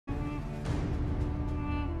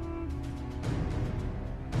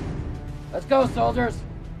Let's go, soldiers.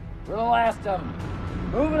 We're the last of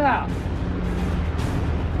them. Moving out.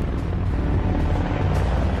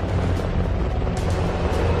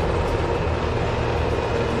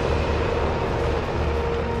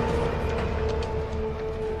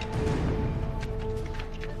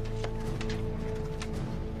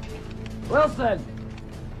 Wilson!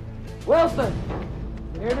 Wilson!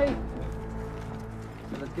 You hear me?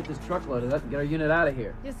 Let's get this truck loaded up and get our unit out of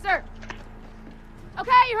here. Yes, sir.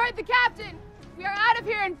 Okay, you heard the captain. We are out of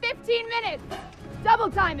here in 15 minutes. Double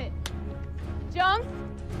time it. Jones?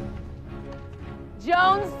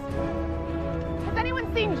 Jones? Has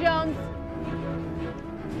anyone seen Jones?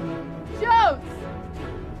 Jones!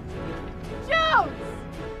 Jones!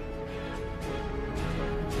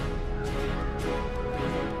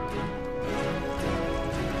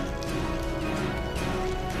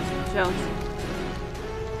 Jones.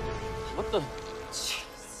 What the?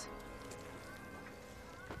 Jeez.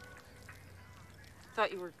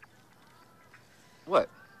 Thought you were... What?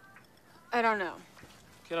 I don't know.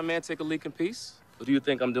 Can a man take a leak in peace? Or do you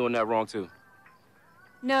think I'm doing that wrong too?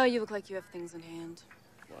 No, you look like you have things in hand.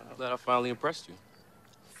 Well, I'm glad I finally impressed you.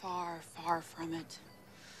 Far, far from it.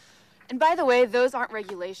 And by the way, those aren't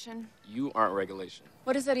regulation. You aren't regulation.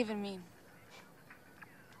 What does that even mean?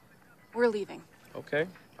 We're leaving. Okay,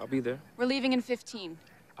 I'll be there. We're leaving in 15.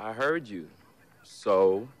 I heard you.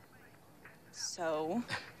 So? So?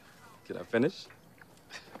 Can I finish?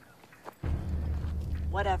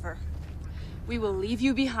 Whatever. We will leave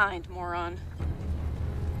you behind, moron.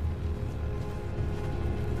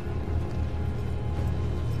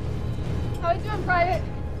 How you doing, Private?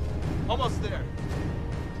 Almost there.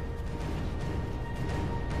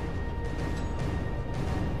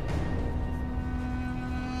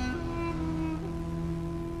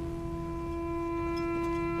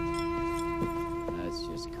 That's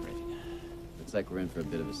just great. Looks like we're in for a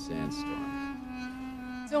bit of a sandstorm.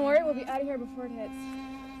 Don't worry, we'll be out of here before it hits.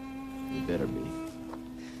 We better be.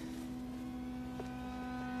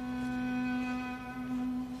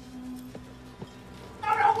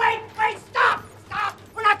 No, wait, stop!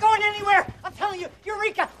 We're not going anywhere! I'm telling you,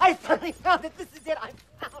 Eureka! I finally found it! This is it, I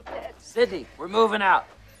found it! Sydney, we're moving out.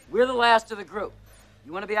 We're the last of the group.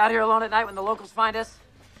 You want to be out here alone at night when the locals find us?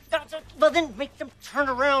 Well, then make them turn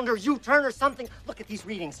around or U-turn or something. Look at these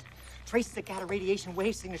readings. Traces of gamma radiation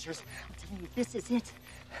wave signatures. I'm telling you, this is it.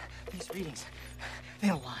 These readings, they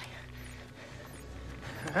don't lie.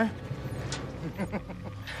 Huh? You're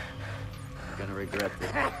gonna regret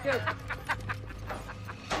this.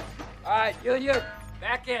 All right, you.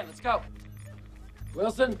 Back in. Let's go.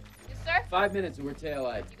 Wilson? Yes, sir? 5 minutes and we're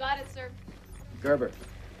tail-eyed. You got it, sir. Gerber,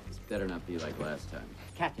 this better not be like last time.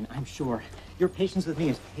 Captain, I'm sure your patience with me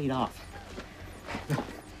has paid off.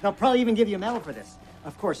 They'll probably even give you a medal for this.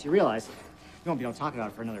 Of course, you realize you won't be able to talk about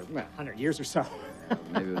it for another 100 years or so. Well,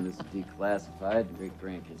 maybe when this is declassified, the great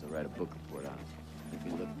grandkids will write a book report on it. Make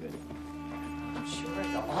me look good. I'm sure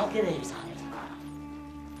they'll all get A's on it.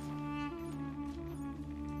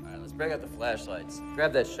 All right, let's break out the flashlights.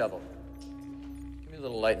 Grab that shovel. Give me a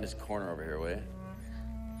little light in this corner over here, will you?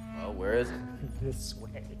 Well, where is it? This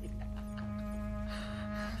way.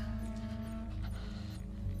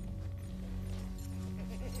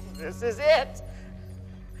 This is it.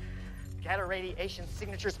 Gamma radiation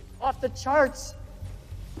signatures off the charts.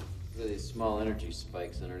 Look at these small energy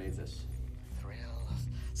spikes underneath us. Thrill of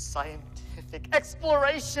scientific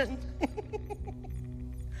exploration.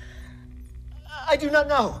 I do not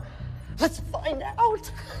know. Let's find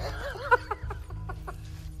out.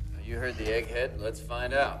 You heard the egghead. Let's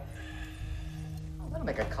find out. Oh, that'll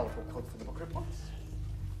make a colorful coat for the book reports.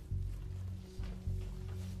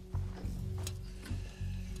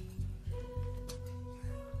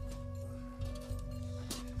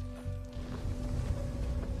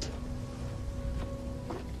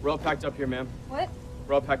 We're all packed up here, ma'am. What?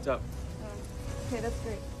 We're all packed up. Okay, that's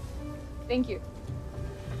great. Thank you.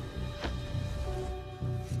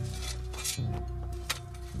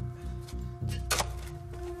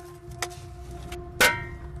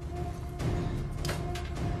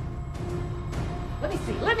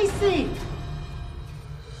 Let me see.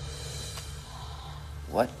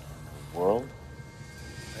 What world?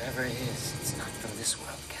 Wherever it is, it's not from this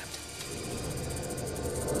world, Captain.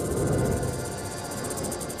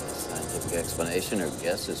 Scientific explanation or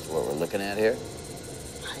guess as to what we're looking at here?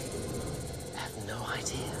 I have no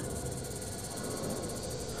idea.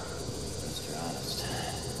 Mr. Honest.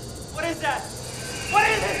 What is that? What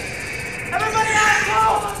is it? Everybody out!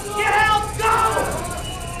 Go! Get out! Go!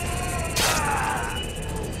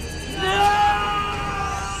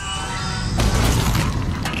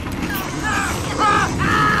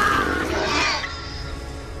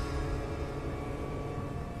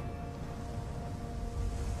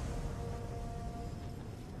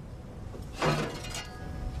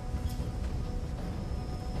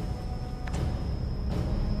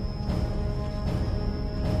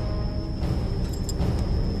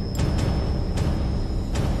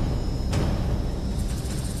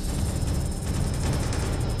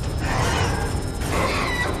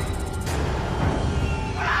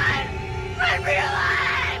 for your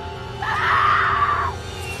life! Ah!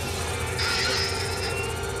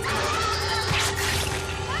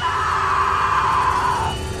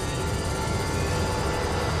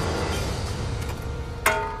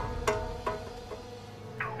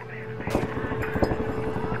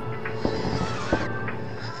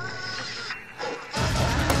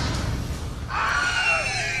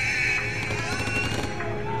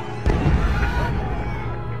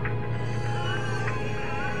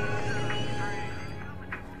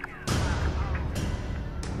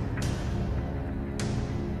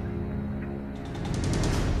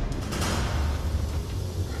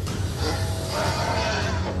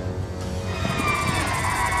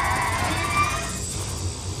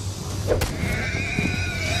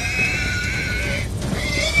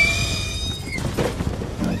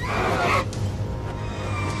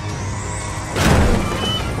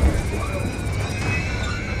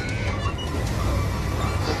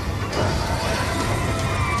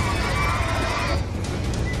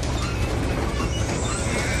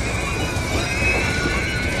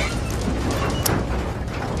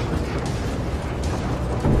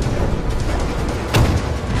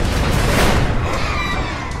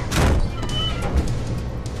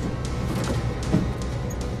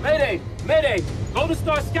 Mayday! Mayday! Golden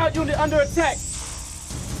Star Scout Unit under attack!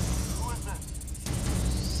 Who is this?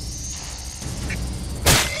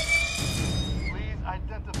 Please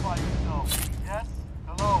identify yourself. Yes?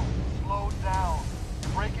 Hello? Slow down.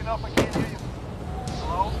 You're breaking up. I can't hear you.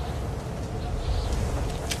 Hello?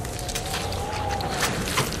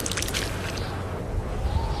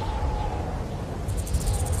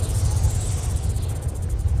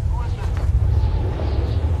 Who is this?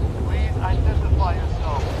 Please identify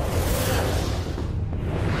yourself.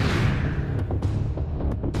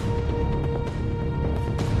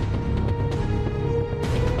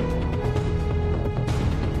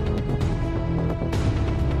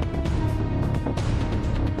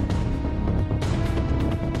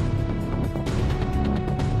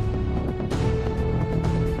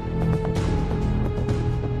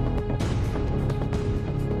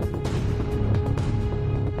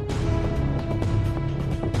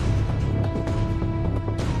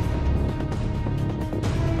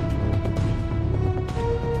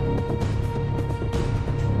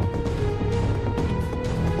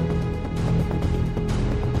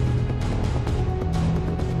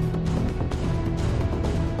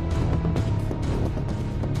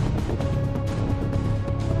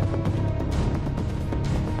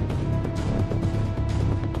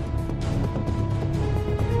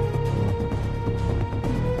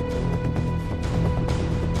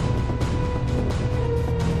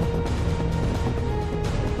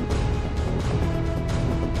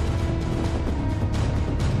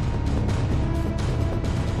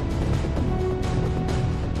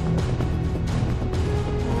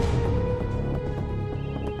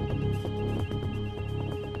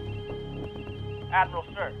 Admiral,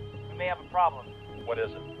 sir, we may have a problem. What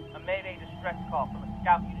is it? A Mayday distress call from a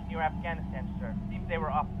scout unit near Afghanistan, sir. Seems they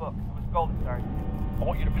were off book. It was Golden Star. I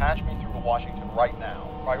want you to patch me through to Washington right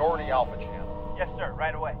now. Priority Alpha channel. Yes, sir,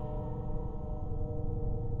 right away.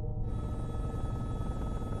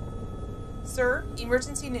 Sir,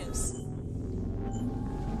 emergency news.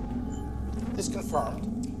 This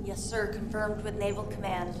confirmed. Yes, sir. Confirmed with Naval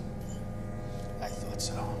Command. I thought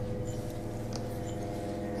so.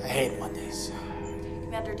 I hate Mondays.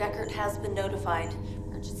 Commander Deckard has been notified.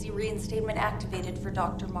 Emergency reinstatement activated for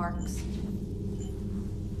Dr. Marks.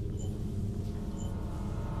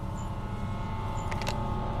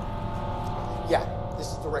 Yeah,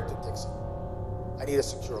 this is Director Dixon. I need a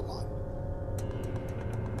secure line.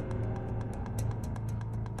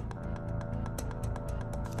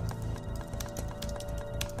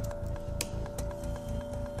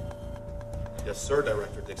 Yes, sir,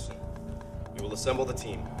 Director Dixon. We will assemble the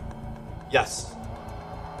team. Yes.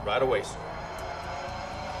 Right away, sir.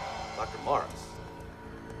 Dr. Marks.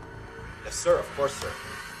 Yes, sir, of course, sir.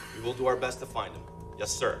 We will do our best to find him. Yes,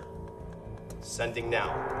 sir. Sending now.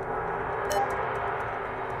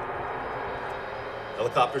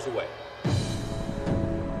 Helicopters away.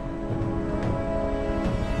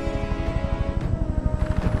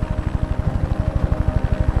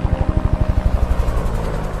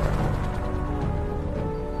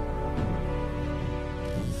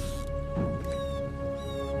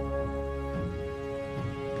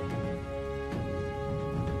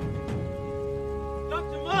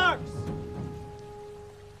 Dr. Marks!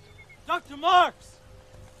 Dr. Marks!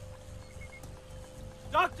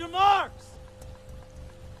 Dr. Marks!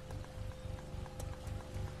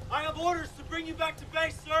 I have orders to bring you back to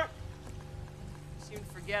base, sir. Soon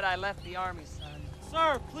forget I left the army, son.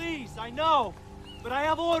 Sir, please, I know. But I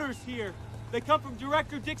have orders here. They come from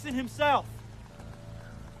Director Dixon himself.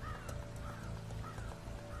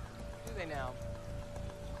 Do they now?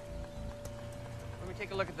 Let me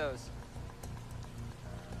take a look at those.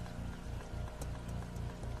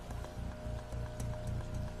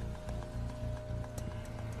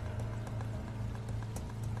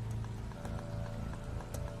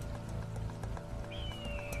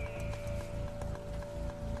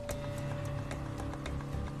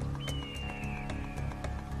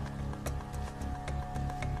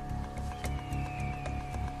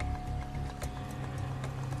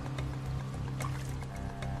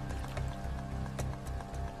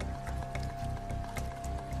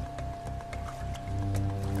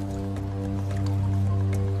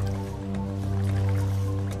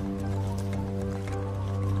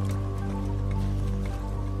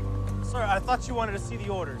 Sir, I thought you wanted to see the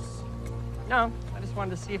orders. No, I just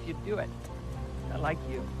wanted to see if you'd do it. I like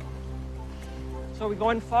you. So are we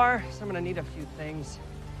going far? So I'm gonna need a few things.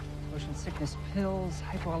 Motion sickness pills,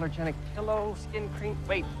 hypoallergenic pillow, skin cream.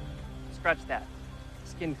 Wait, scratch that.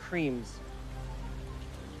 Skin creams.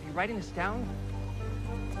 Are you writing this down?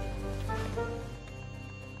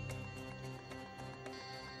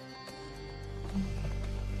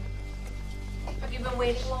 Have you been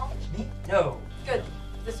waiting long? Me? No. Good.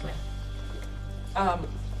 This way.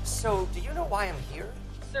 So do you know why I'm here?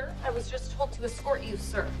 Sir, I was just told to escort you,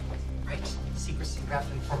 sir. Right. Secrecy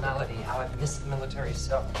wrapped in formality. How I've missed the military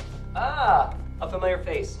so. Ah, a familiar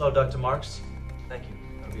face. Hello, Dr. Marks. Thank you.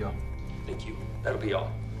 That'll be all. Thank you. That'll be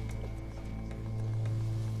all.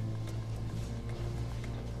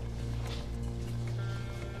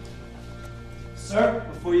 Sir,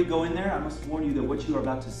 before you go in there, I must warn you that what you are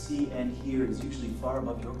about to see and hear is usually far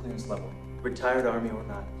above your clearance level. Retired Army or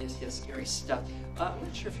not. Yes, scary stuff. I'm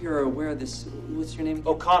not sure if you're aware of this. What's your name again?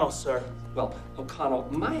 O'Connell, sir. Well, O'Connell,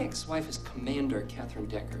 my ex-wife is Commander Catherine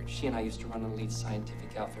Deckard. She and I used to run an elite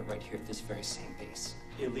scientific outfit right here at this very same base.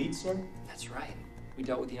 Elite, sir? That's right. We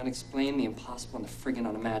dealt with the unexplained, the impossible, and the friggin'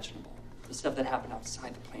 unimaginable. The stuff that happened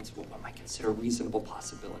outside the planes, what one might consider a reasonable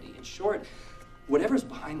possibility. In short, whatever's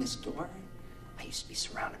behind this door, I used to be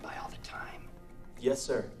surrounded by all the time. Yes,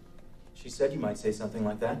 sir. She said you might say something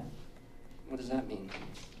like that. What does that mean?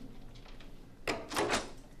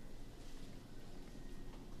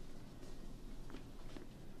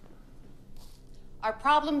 Our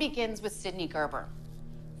problem begins with Sidney Gerber,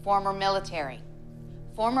 former military,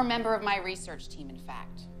 former member of my research team, in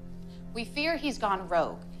fact. We fear he's gone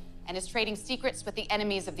rogue and is trading secrets with the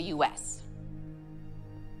enemies of the U.S.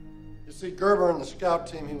 You see, Gerber and the scout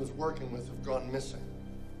team he was working with have gone missing.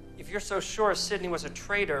 If you're so sure Sidney was a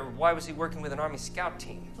traitor, why was he working with an Army scout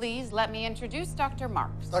team? Please let me introduce Dr.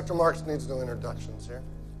 Marks. Dr. Marks needs no introductions here.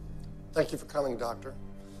 Thank you for coming, Doctor.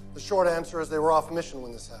 The short answer is they were off mission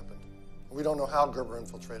when this happened. We don't know how Gerber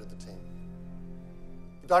infiltrated the team.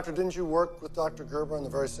 Doctor, didn't you work with Dr. Gerber on the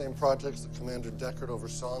very same projects that Commander Deckard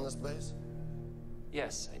oversaw on this base?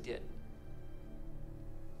 Yes, I did.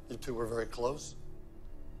 You two were very close?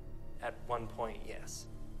 At one point, yes.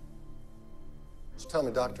 So tell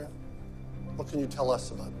me, Doctor, what can you tell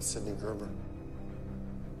us about Sidney Gerber?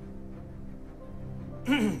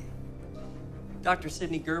 Dr.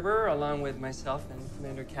 Sidney Gerber, along with myself and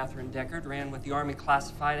Commander Catherine Deckard, ran what the Army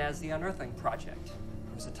classified as the Unearthling Project.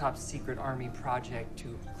 It was a top-secret Army project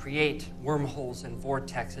to create wormholes and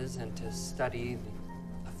vortexes and to study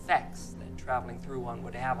the effects that traveling through one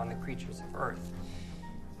would have on the creatures of Earth.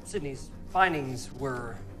 Sidney's findings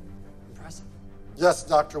were impressive. Yes,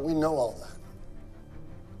 Doctor, we know all that.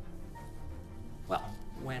 Well,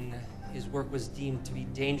 when his work was deemed to be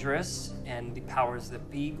dangerous and the powers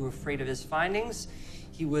that be grew afraid of his findings,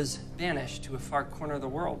 he was banished to a far corner of the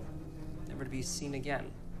world, never to be seen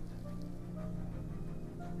again.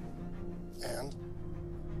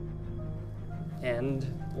 And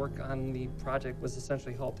work on the project was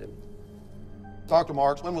essentially halted. Dr.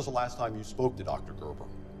 Marks, when was the last time you spoke to Dr. Gerber?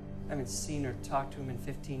 I haven't seen or talked to him in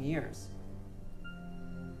 15 years.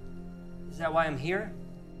 Is that why I'm here?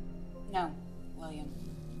 No, William.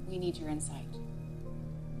 We need your insight.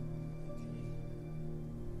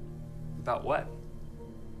 About what?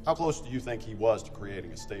 How close do you think he was to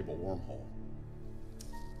creating a stable wormhole?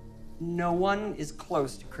 No one is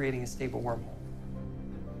close to creating a stable wormhole.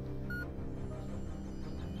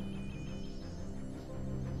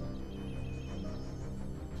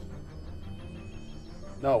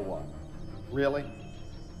 No one. Really?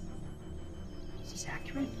 Is this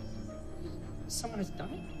accurate? Someone has done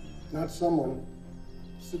it? Not someone.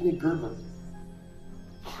 Sidney Gerber.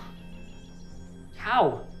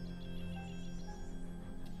 How?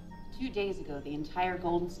 2 days ago, the entire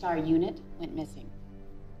Golden Star unit went missing.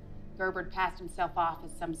 Gerber passed himself off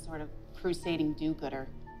as some sort of crusading do-gooder.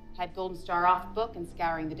 Had Golden Star off book and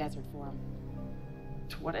scouring the desert for him.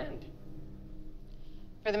 To what end?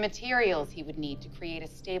 For the materials he would need to create a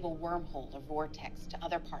stable wormhole or vortex to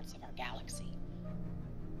other parts of our galaxy.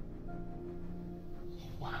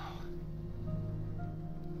 Wow.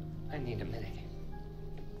 I need a minute.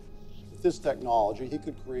 With this technology, he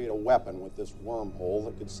could create a weapon with this wormhole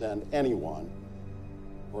that could send anyone,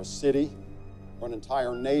 or a city, or an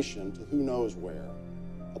entire nation to who knows where,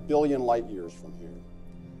 1 billion light years from here.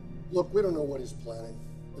 Look, we don't know what he's planning,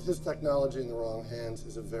 but his technology in the wrong hands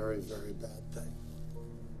is a very, very bad thing.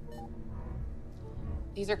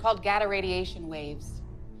 These are called gamma radiation waves.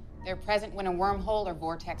 They're present when a wormhole or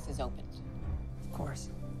vortex is opened. Of course.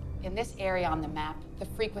 In this area on the map, the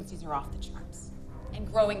frequencies are off the charts and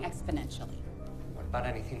growing exponentially. What about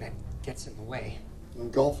anything that gets in the way?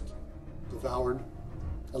 Engulfed, devoured,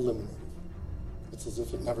 eliminated. It's as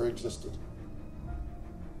if it never existed.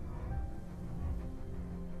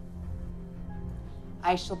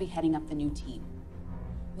 I shall be heading up the new team.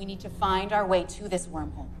 We need to find our way to this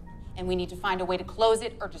wormhole, and we need to find a way to close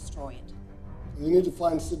it or destroy it. And you need to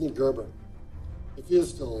find Sidney Gerber. If he is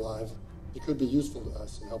still alive, he could be useful to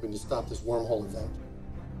us in helping to stop this wormhole event.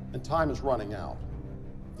 And time is running out.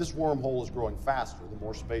 This wormhole is growing faster the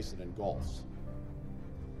more space it engulfs.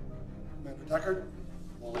 Commander Deckard,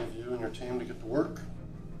 we'll leave you and your team to get to work.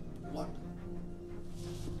 Good luck.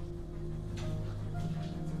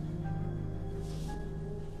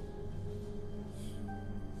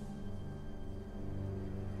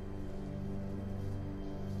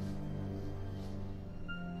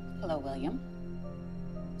 Hello, William.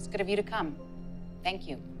 It's good of you to come. Thank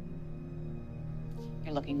you.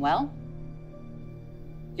 You're looking well?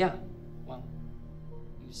 Yeah, well,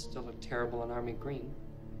 you still look terrible in Army green.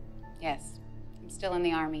 Yes, I'm still in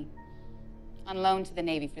the Army. On loan to the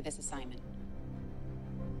Navy for this assignment.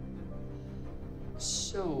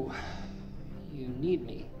 So, you need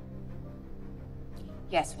me?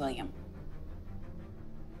 Yes, William.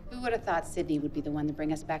 Who would have thought Sidney would be the one to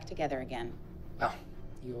bring us back together again? Well,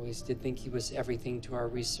 you always did think he was everything to our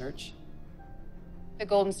research. The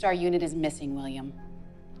Golden Star unit is missing, William.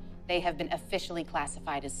 They have been officially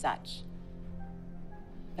classified as such.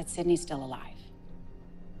 But Sidney's still alive.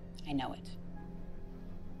 I know it.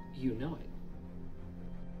 You know it?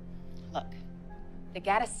 Look, the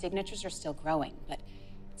GATA signatures are still growing, but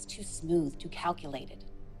it's too smooth, too calculated.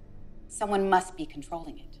 Someone must be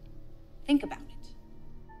controlling it. Think about it.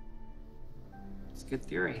 It's a good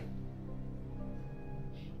theory.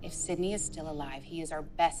 If Sidney is still alive, he is our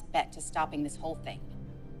best bet to stopping this whole thing.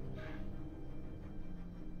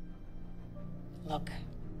 Look,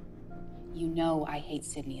 you know I hate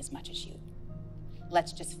Sidney as much as you.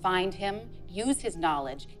 Let's just find him, use his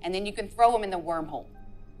knowledge, and then you can throw him in the wormhole.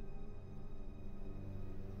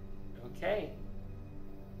 Okay.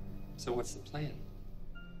 So what's the plan?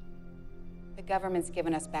 The government's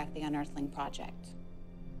given us back the Unearthling Project.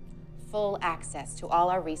 Full access to all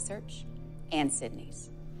our research and Sidney's.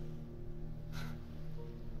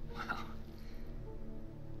 Wow.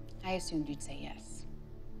 I assumed you'd say yes.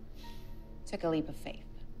 Took a leap of faith.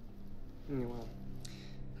 Well,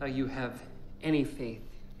 how you have any faith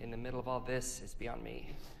in the middle of all this is beyond me.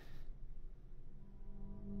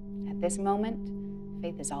 At this moment,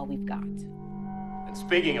 faith is all we've got. And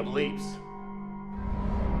speaking of leaps,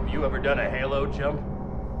 have you ever done a halo jump?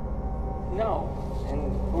 No.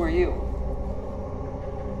 And who are you?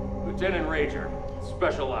 Lieutenant Rager,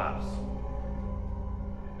 Special Ops.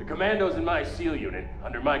 The commandos in my SEAL unit,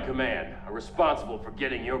 under my command, are responsible for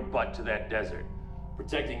getting your butt to that desert,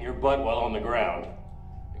 protecting your butt while on the ground,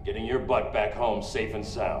 and getting your butt back home safe and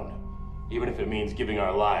sound, even if it means giving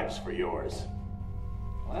our lives for yours.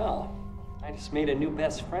 Well, I just made a new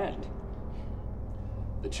best friend.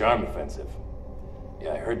 The Charm Offensive.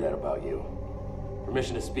 Yeah, I heard that about you.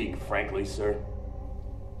 Permission to speak frankly, sir?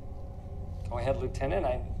 Go ahead, Lieutenant.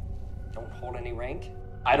 I don't hold any rank.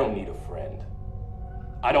 I don't need a friend.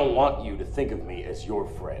 I don't want you to think of me as your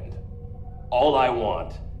friend. All I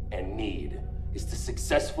want and need is to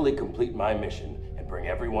successfully complete my mission and bring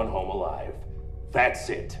everyone home alive. That's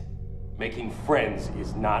it. Making friends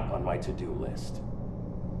is not on my to-do list.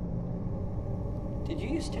 Did you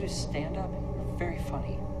used to do stand-up? You're very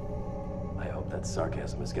funny. I hope that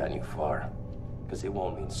sarcasm has gotten you far, because it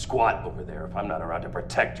won't mean squat over there if I'm not around to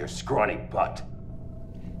protect your scrawny butt.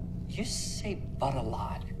 You say butt a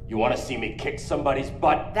lot. You want to see me kick somebody's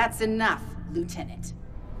butt? That's enough, Lieutenant.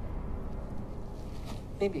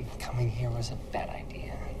 Maybe coming here was a bad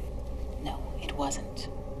idea. No, it wasn't.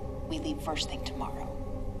 We leave first thing tomorrow.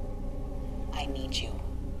 I need you.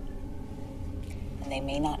 And and they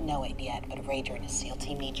may not know it yet, but Rager and his SEAL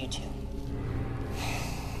team need you to.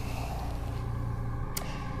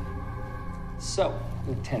 So,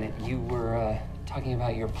 Lieutenant, you were talking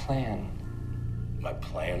about your plan. My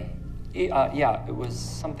plan? Yeah, it was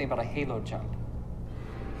something about a halo jump.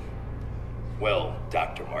 Well,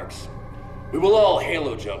 Dr. Marks, we will all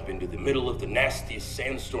halo jump into the middle of the nastiest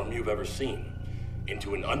sandstorm you've ever seen,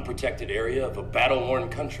 into an unprotected area of a battle-worn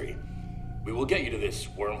country. We will get you to this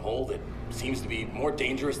wormhole that seems to be more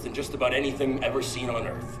dangerous than just about anything ever seen on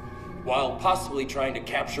Earth, while possibly trying to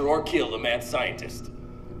capture or kill the mad scientist.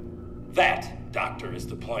 That, Doctor, is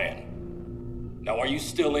the plan. Now, are you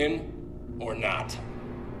still in, or not?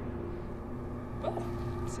 Well,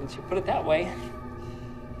 since you put it that way.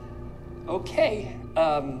 Okay,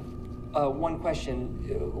 one question.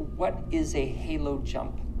 What is a halo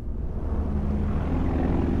jump?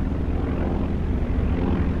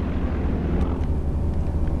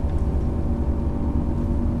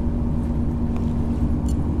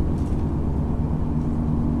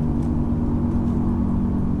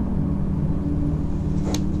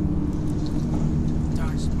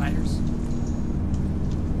 Darn spiders.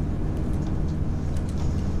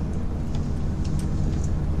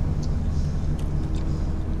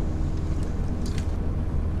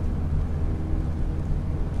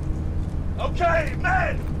 Okay,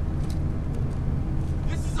 men!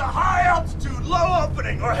 This is a high-altitude,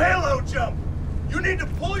 low-opening, or halo jump. You need to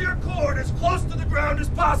pull your cord as close to the ground as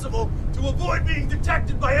possible to avoid being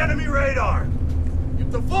detected by enemy radar.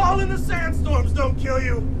 If the fall and the sandstorms don't kill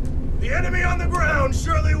you, the enemy on the ground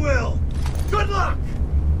surely will. Good luck!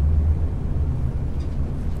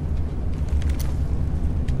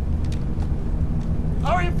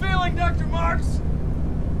 How are you feeling, Dr. Marks?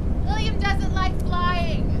 William doesn't like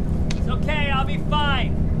flying. It's okay, I'll be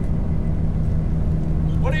fine.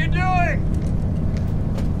 What are you doing?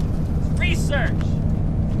 Research.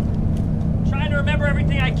 Trying to remember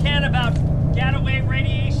everything I can about gamma wave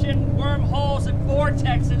radiation, wormholes, and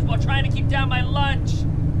vortexes while trying to keep down my lunch.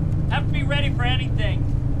 Have to be ready for anything.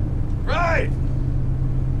 Right!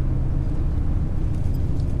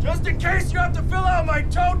 Just in case you have to fill out my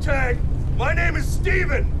toe tag, my name is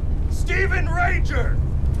Steven. Steven Rager.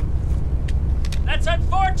 That's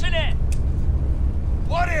unfortunate!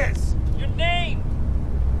 What is? Your name!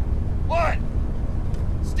 What?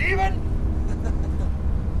 Steven?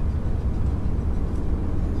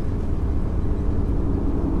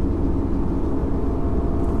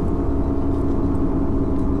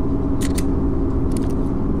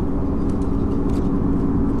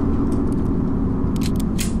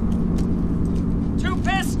 Two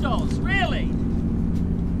pistols, really?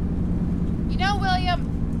 You know,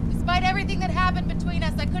 William, despite everything that happened between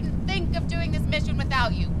us, I couldn't think of doing this mission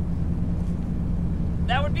without you.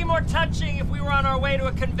 That would be more touching if we were on our way to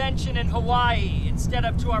a convention in Hawaii instead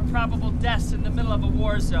of to our probable deaths in the middle of a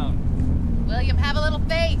war zone. William, have a little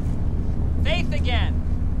faith. Faith again.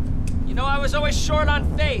 You know, I was always short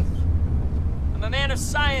on faith. I'm a man of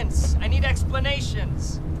science. I need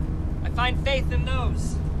explanations. I find faith in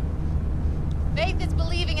those. Faith is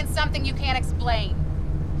believing in something you can't explain.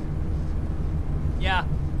 Yeah.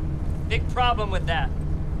 Big problem with that.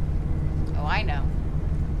 Oh, I know.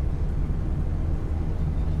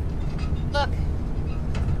 Look,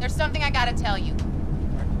 there's something I gotta tell you.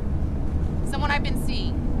 Someone I've been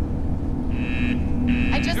seeing.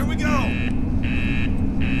 Here we go!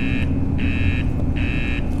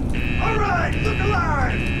 All right, look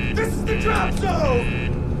alive! This is the drop zone!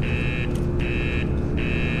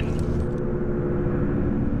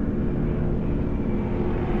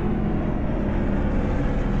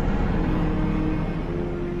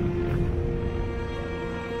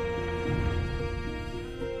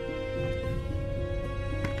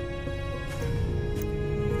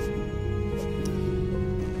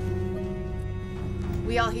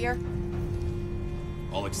 We all here?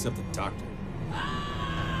 All except the doctor.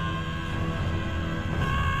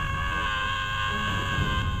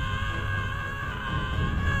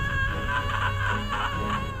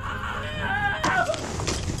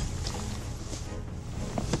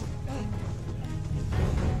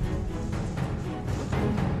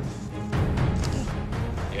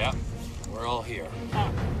 Yeah, we're all here.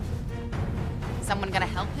 Someone gonna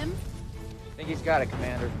help him? I think he's got it,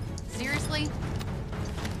 Commander. Seriously?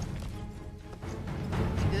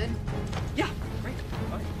 You good? Yeah, great.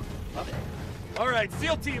 Fine. Love it. All right,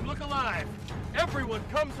 SEAL team, look alive! Everyone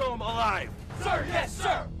comes home alive! Sir, yes,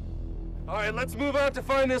 sir! All right, let's move out to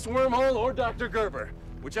find this wormhole or Dr. Gerber.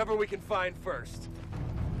 Whichever we can find first.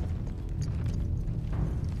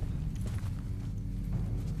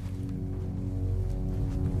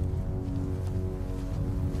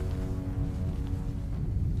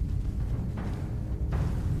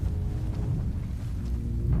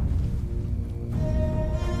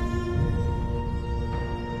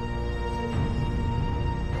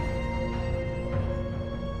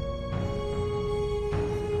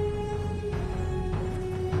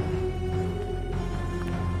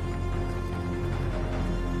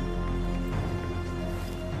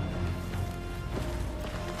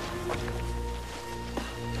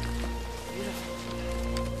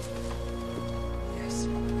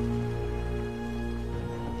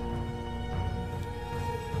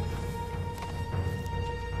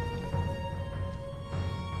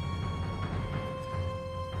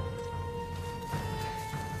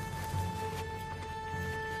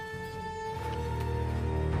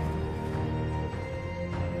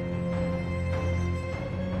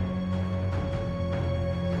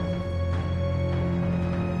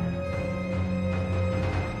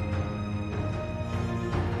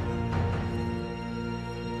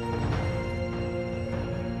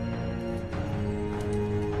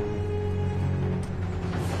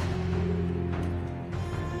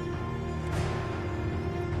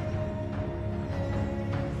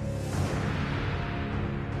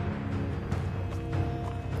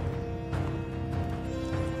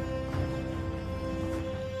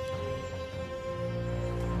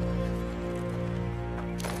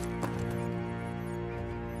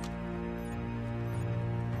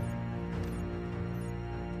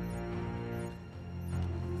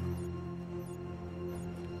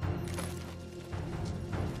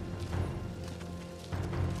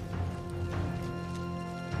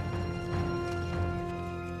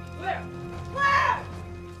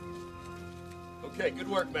 Okay, good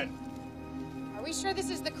work, men. Are we sure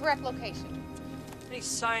this is the correct location? Any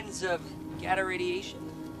signs of gamma radiation?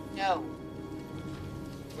 No.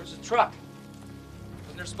 Where's the truck?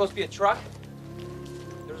 Wasn't there supposed to be a truck?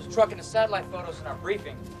 There was a truck in the satellite photos in our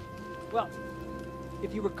briefing. Well,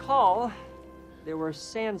 if you recall, there were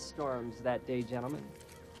sandstorms that day, gentlemen.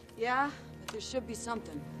 Yeah, but there should be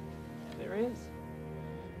something. There is.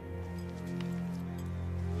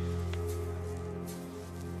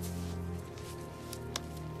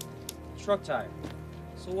 Truck tire.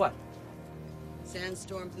 So what?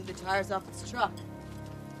 Sandstorm blew the tires off its truck.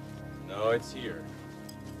 No, it's here.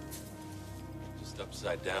 Just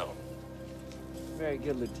upside down. Very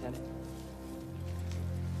good, Lieutenant.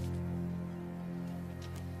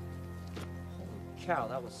 Holy cow,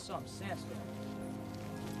 that was some sandstorm.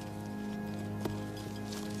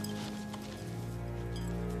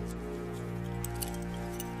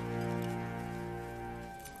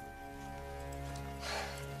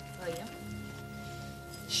 William?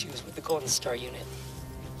 She was with the Golden Star unit.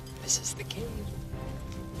 This is the cave.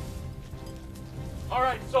 All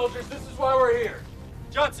right, soldiers, this is why we're here.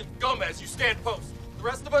 Johnson, Gomez, you stand post. The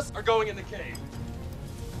rest of us are going in the cave.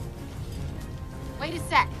 Wait a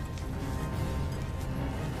sec.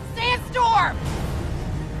 Sandstorm!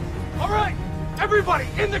 All right, everybody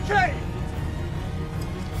in the cave!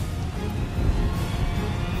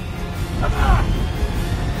 Come on!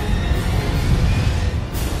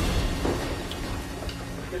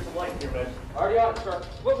 Get some light here, man. Already on, sir.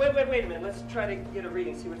 Wait a minute. Let's try to get a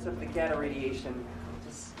reading, see what's up with the gamma radiation.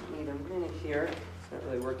 Just need a minute here. It's not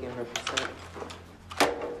really working 100%.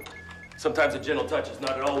 Sometimes a gentle touch is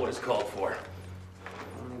not at all what it's called for.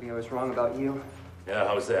 Well, maybe I was wrong about you. Yeah,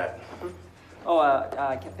 how's that? Oh,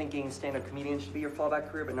 I kept thinking stand-up comedian should be your fallback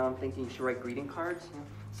career, but now I'm thinking you should write greeting cards. You know,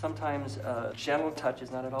 sometimes gentle touch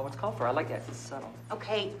is not at all what's called for. I like that. It's subtle.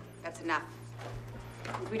 Okay, that's enough.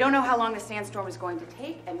 We don't know how long the sandstorm is going to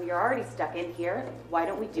take, and we are already stuck in here. Why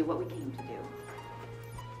don't we do what we came to do?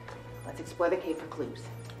 Let's explore the cave for clues.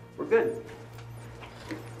 We're good.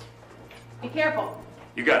 Be careful.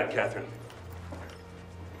 You got it, Catherine.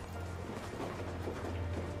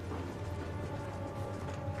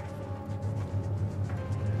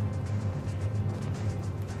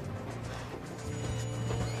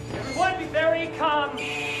 Everyone be very calm.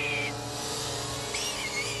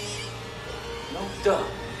 No duh.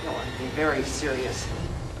 No, I'm being very serious.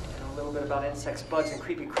 I know a little bit about insects, bugs, and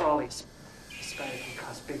creepy crawlies. This spider can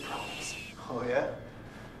cause big problems. Oh, yeah?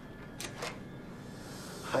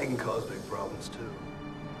 I can cause big problems, too.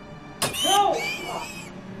 No!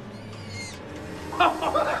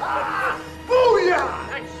 Booyah!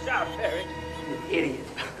 Nice shot, Perry. You idiot.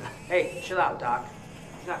 Hey, chill out, Doc.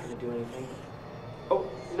 He's not gonna do anything. Oh,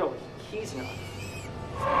 no, he's not.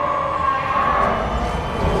 All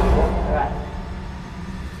right.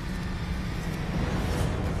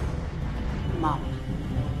 Mom.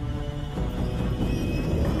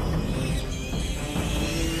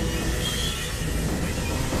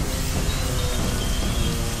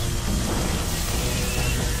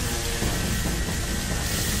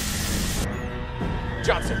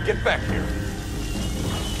 Johnson, get back here.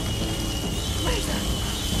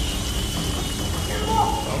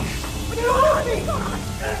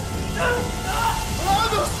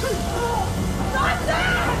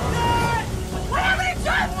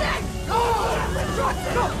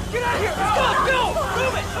 Get out of here! Let's go! Go!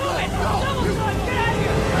 Move it! Move it! Double time! Get out of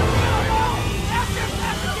here! Go! Go! After! Get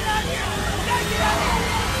out of here! Get out of here!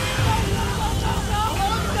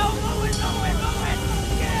 Go! Move it! Move it! Move it!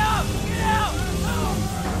 Get out! Get out!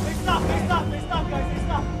 Hey, stop! Hey, stop! Hey, stop, guys! Hey,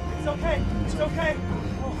 stop! It's okay! It's okay!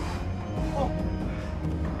 Oh.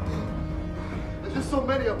 There's just so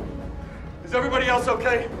many of them. Is everybody else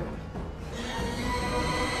okay?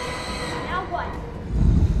 Now what?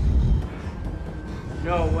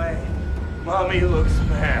 No way. Mommy looks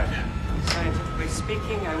bad. Scientifically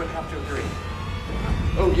speaking, I would have to agree.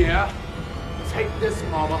 Oh, yeah? Take this,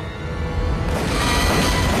 Mama.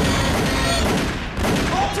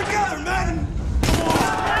 All together, men!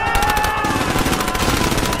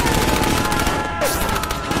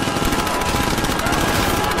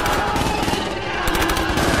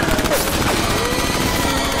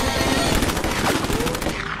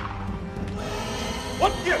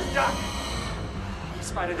 What gives, Doc? A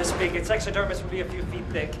spider this big, its exodermis would be a few feet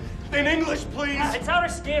thick. In English, please. Its outer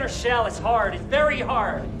skin or shell is hard. It's very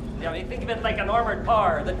hard. You know, you think of it like an armored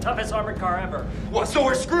car, the toughest armored car ever. What, so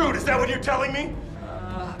we're screwed? Is that what you're telling me?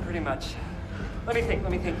 Pretty much. Let me think.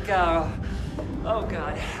 Oh,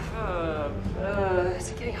 God. Is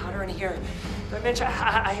it getting hotter in here? Did I mention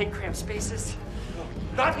I hate cramped spaces?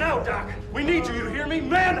 Not now, Doc. We need you. You hear me?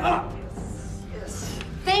 Man up! Yes.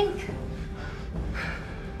 think?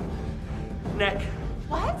 Neck.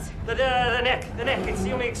 What? The neck. The neck. It's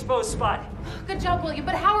the only exposed spot. Good job, William,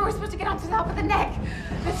 but how are we supposed to get onto the top of the neck?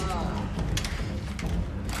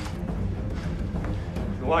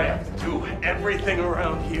 Do I have to do everything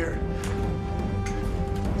around here?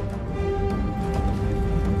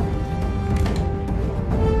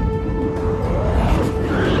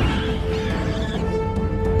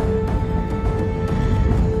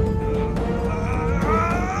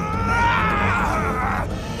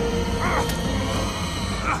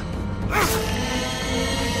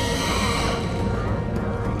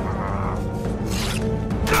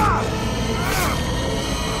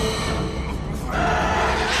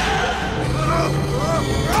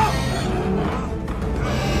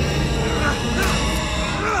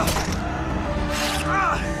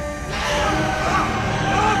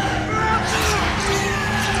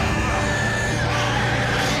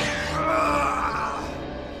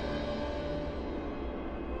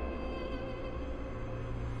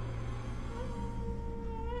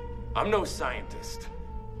 I'm no scientist,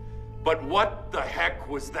 but what the heck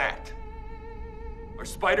was that? Are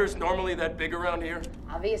spiders normally that big around here?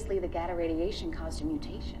 Obviously, the gamma radiation caused a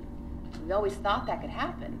mutation. We always thought that could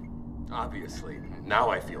happen. Obviously. Now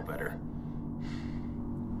I feel better.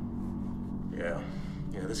 Yeah,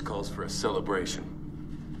 this calls for a celebration.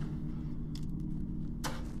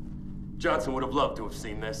 Johnson would have loved to have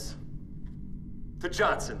seen this. To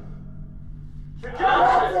Johnson. To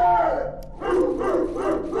Johnson!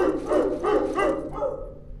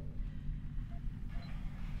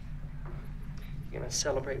 You gonna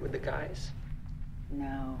celebrate with the guys?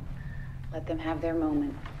 No. Let them have their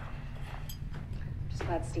moment. Just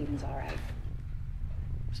glad Steven's all right.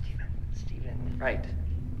 Steven, right.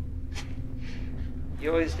 You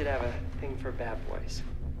always did have a thing for bad boys.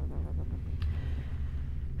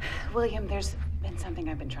 William, there's been something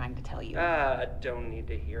I've been trying to tell you. Don't need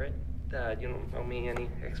to hear it. You don't owe me any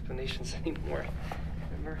explanations anymore.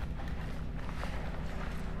 Remember?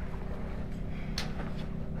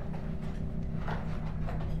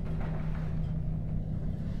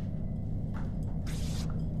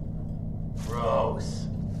 Gross.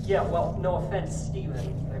 Yeah, well, no offense,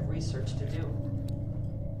 Steven. I have research to do.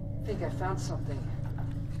 I think I found something.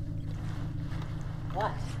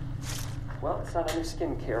 What? Well, it's not a new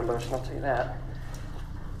skincare lotion, I'll tell you that.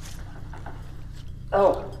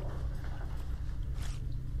 Oh.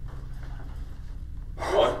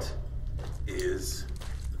 What is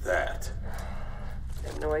that? I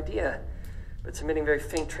have no idea. But it's emitting very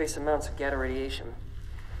faint trace amounts of gamma radiation.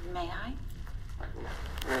 May I? I've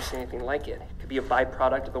never seen anything like it. It could be a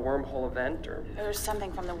byproduct of the wormhole event, or... There's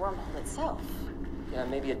something from the wormhole itself. Yeah,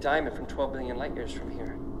 maybe a diamond from 12 billion light years from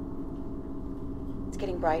here. It's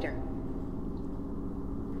getting brighter.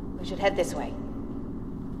 We should head this way.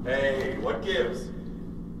 Hey, what gives?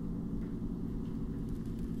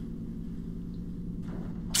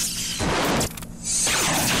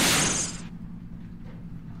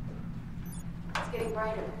 It's getting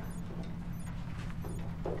brighter.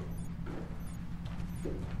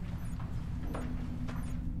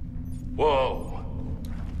 Whoa.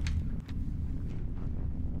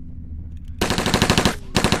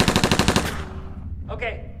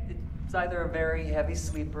 Okay, it's either a very heavy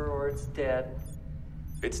sleeper or it's dead.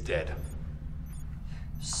 It's dead.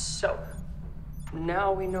 So,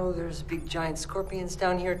 now we know there's big giant scorpions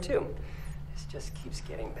down here too. This just keeps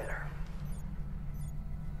getting better.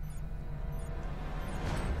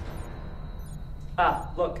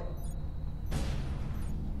 Ah, look.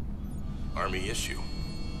 Army issue.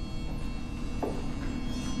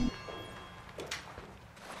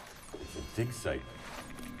 It's a dig site.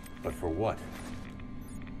 But for what?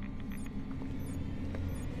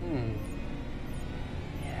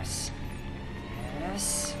 Yes.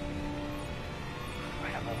 Yes.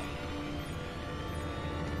 Incredible.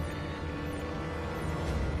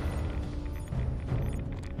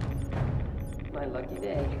 My lucky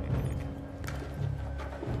day.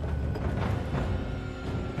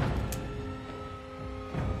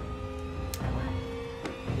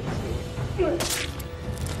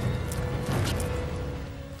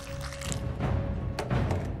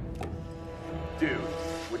 Dude,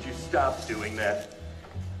 would you stop doing that?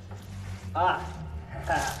 Ah.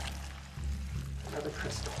 Another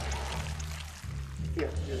crystal. Here,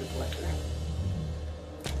 here's the collector.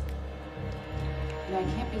 No, I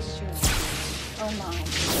can't be sure. Oh my.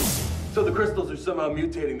 So the crystals are somehow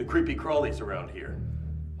mutating the creepy crawlies around here.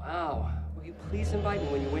 Wow. Will you please invite me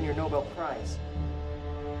when you win your Nobel Prize?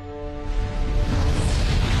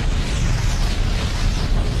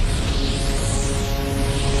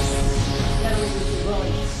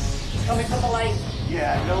 Coming from the light.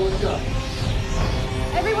 Yeah, no one's up.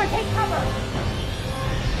 Everyone take cover!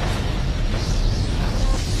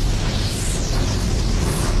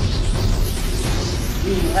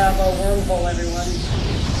 We have a wormhole, everyone.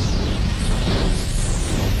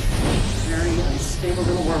 Very unstable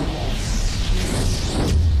little wormhole.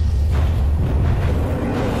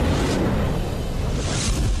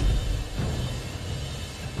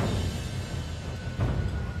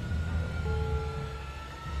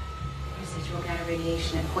 Residual gamma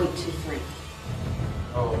radiation at 0.23.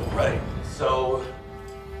 Oh, right. So,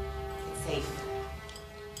 It's safe.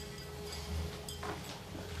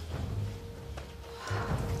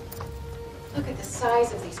 Look at the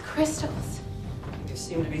size of these crystals. There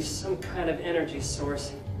seemed to be some kind of energy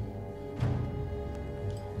source.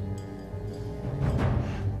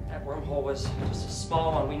 That wormhole was just a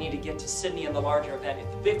small one. We need to get to Sydney in the larger event.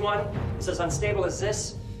 If the big one is as unstable as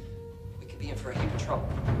this, we could be in for a heap of trouble.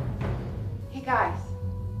 Hey guys,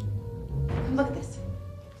 come look at this.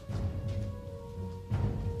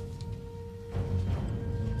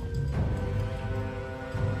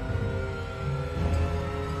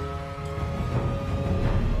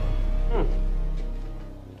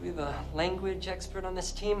 Do we have a language expert on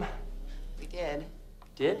this team? We did.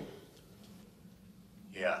 Did?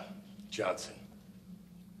 yeah, Johnson.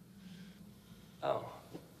 Oh.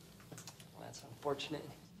 Well, that's unfortunate.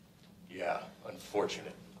 Yeah,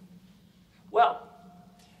 unfortunate. Well,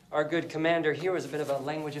 our good commander here was a bit of a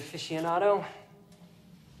language aficionado.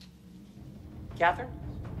 Catherine?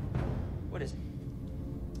 What is it?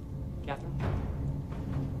 Catherine?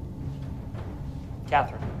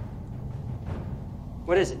 Catherine.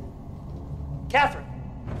 What is it? Catherine!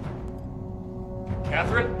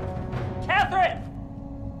 Catherine? Catherine!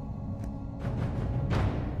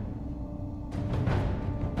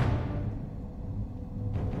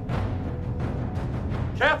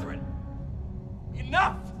 Catherine!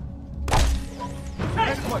 Enough!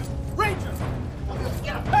 Hey, Ranger!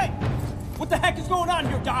 Hey! What the heck is going on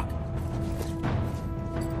here, Doc?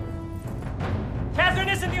 Catherine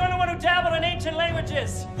isn't the only one who dabbled in ancient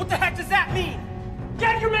languages. What the heck does that mean?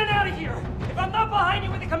 Get your men out of here! If I'm not behind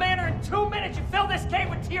you with the commander in 2 minutes, you fill this cave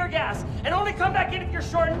with tear gas and only come back in if you're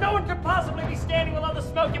sure no one could possibly be standing with all the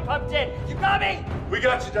smoke you pumped in. You got me? We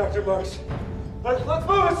got you, Dr. Marks. Let's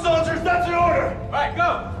move it, soldiers! That's an order! All right,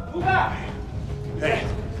 go! Move out! Hey,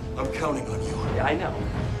 I'm counting on you. Yeah, I know.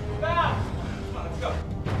 Move out! Come on, let's go.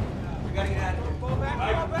 We gotta get out of here. Fall back,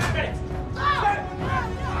 fall back!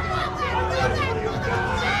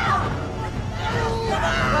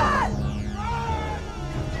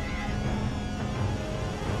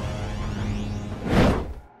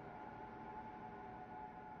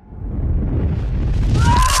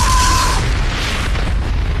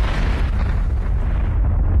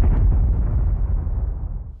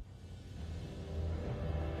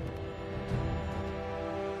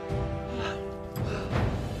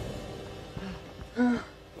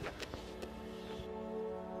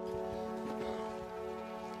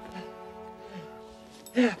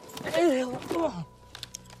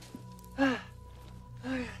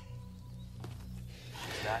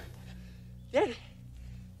 Dead?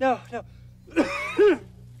 No.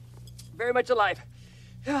 Very much alive.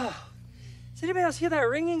 Does anybody else hear that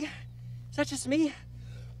ringing? Is that just me?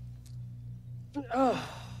 Oh.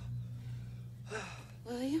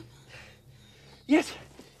 William? Yes.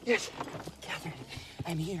 Catherine,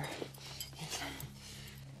 I'm here.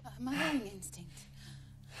 A mothering instinct.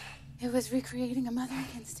 It was recreating a mothering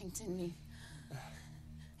instinct in me.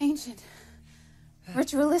 Ancient,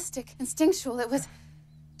 ritualistic, instinctual. It was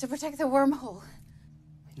to protect the wormhole.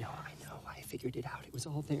 I know. I figured it out. It was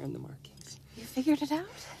all there in the markings. You figured it out?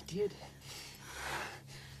 I did.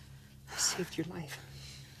 I saved your life.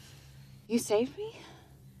 You saved me?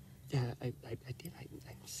 Yeah, I did. I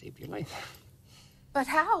saved your life. But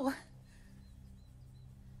how?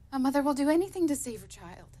 A mother will do anything to save her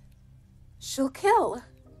child. She'll kill.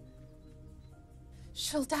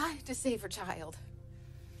 She'll die to save her child.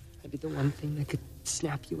 I did the one thing that could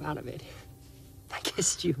snap you out of it. I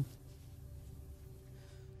kissed you.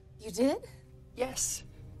 You did? Yes.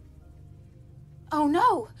 Oh,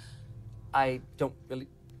 no. I don't really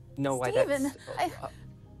know why Stephen, that's...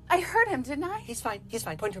 I hurt him, didn't I? He's fine.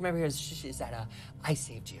 Point to remember here is that I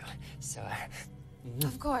saved you. So,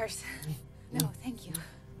 Of course. No, thank you.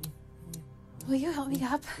 Will you help me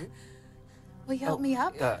up? Will you help me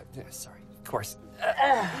up? Sorry. Of course.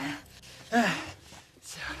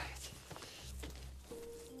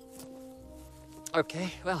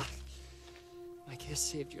 Okay, well, my kiss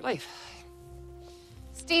saved your life.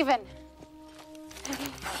 Stephen.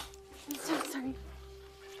 I'm so sorry.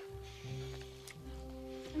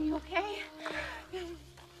 Are you okay?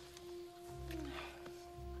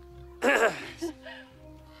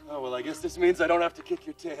 guess this means I don't have to kick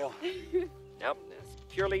your tail. Nope, it's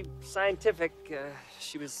purely scientific.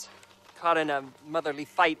 She was caught in a motherly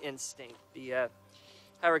fight instinct. The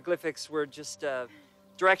hieroglyphics were just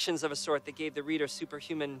directions of a sort that gave the reader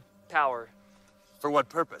superhuman power. For what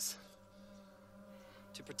purpose?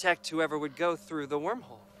 To protect whoever would go through the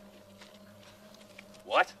wormhole.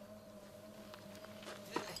 What?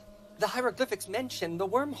 The hieroglyphics mention the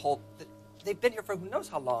wormhole. They've been here for who knows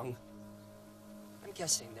how long. I'm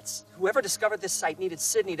guessing that's whoever discovered this site needed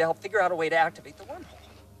Sydney to help figure out a way to activate the wormhole.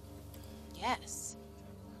 Yes.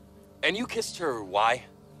 And you kissed her, why?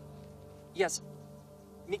 Yes.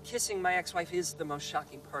 Me kissing my ex-wife is the most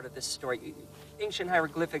shocking part of this story. Ancient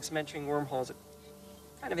hieroglyphics mentioning wormholes are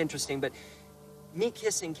kind of interesting, but me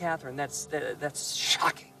kissing Catherine, that's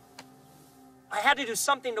shocking. I had to do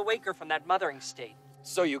something to wake her from that mothering state.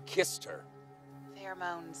 So you kissed her?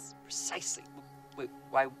 Pheromones. Precisely. Wait,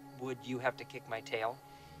 why would you have to kick my tail?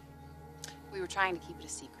 We were trying to keep it a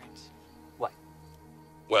secret. What?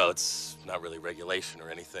 Well, it's not really regulation or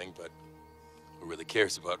anything, but who really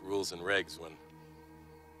cares about rules and regs when,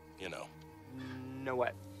 you know? No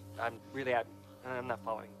what? I'm not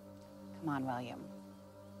following. Come on, William.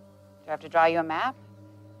 Do I have to draw you a map?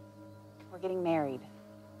 We're getting married.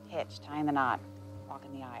 Hitch, tying the knot,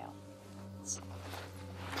 walking the aisle.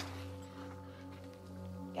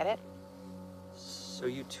 Get it? So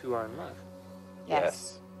you two are in love?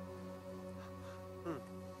 Yes.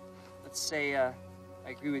 Let's say I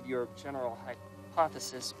agree with your general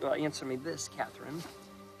hypothesis. Answer me this, Catherine.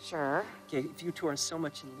 Sure. Okay, if you two are so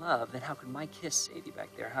much in love, then how could my kiss save you back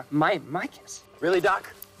there, huh? My kiss. Really,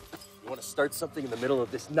 Doc? You want to start something in the middle of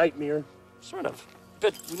this nightmare? Sort of.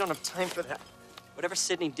 But we don't have time for that. Whatever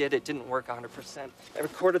Sydney did, it didn't work 100%. I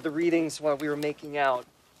recorded the readings while we were making out.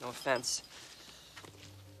 No offense.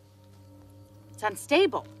 It's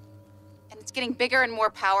unstable. And it's getting bigger and more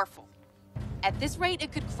powerful. At this rate,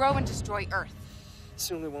 it could grow and destroy Earth.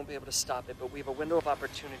 Soon we won't be able to stop it, but we have a window of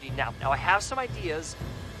opportunity now. Now, I have some ideas,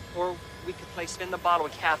 or we could play spin the bottle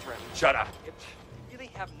with Catherine. Shut up. You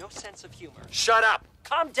really have no sense of humor. Shut up!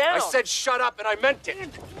 Calm down! I said shut up, and I meant it!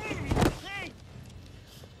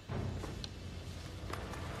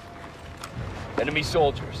 Enemy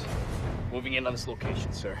soldiers. Moving in on this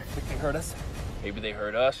location, sir. Think they heard us? Maybe they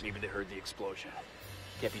heard us, maybe they heard the explosion.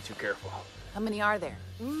 Can't be too careful. How many are there?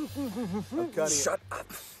 Shut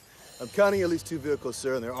up. I'm counting at least 2 vehicles,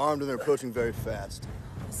 sir, and they're armed and they're approaching very fast.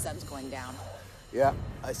 The sun's going down. Yeah,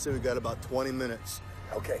 I say we got about 20 minutes.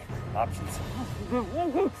 Okay, options.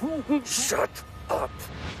 Shut up.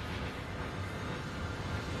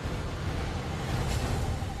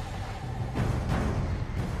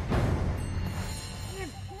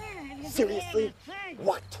 Seriously?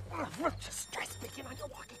 What? Just try speaking on your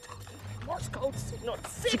walkie-talkie. Morse code signal.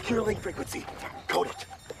 Secure link frequency. Code it.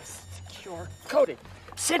 Secure. Coded.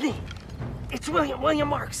 Sydney! It's William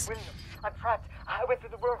Marks. William, I'm trapped. I went through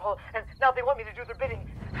the wormhole, and now they want me to do their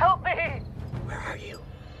bidding. Help me! Where are you?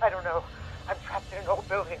 I don't know. I'm trapped in an old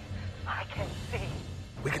building. I can't see.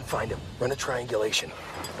 We can find him. Run a triangulation.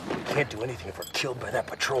 Can't do anything if we're killed by that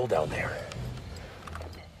patrol down there.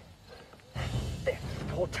 There.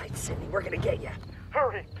 Hold tight, Sydney. We're gonna get you.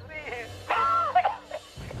 Hurry, please.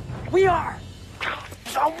 We are!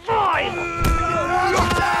 So mine!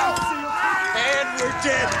 And we're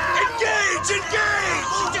dead! Engage!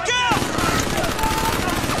 Engage! Go!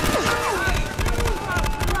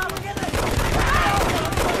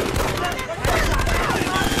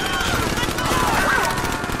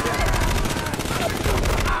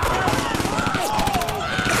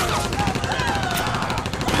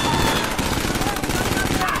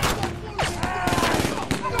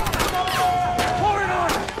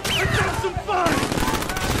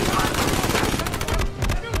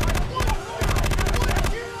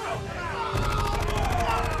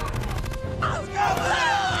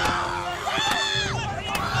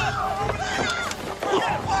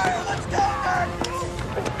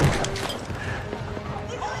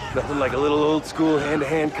 Nothing like a little old school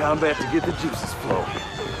hand-to-hand combat to get the juices flowing.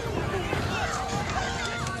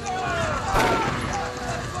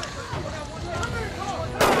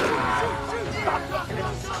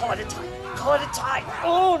 Call it a tie. Call it a tie.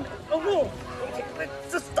 Oh, no. Okay,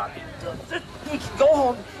 let's just stop it. We can go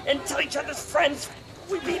home and tell each other's friends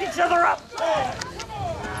we beat each other up.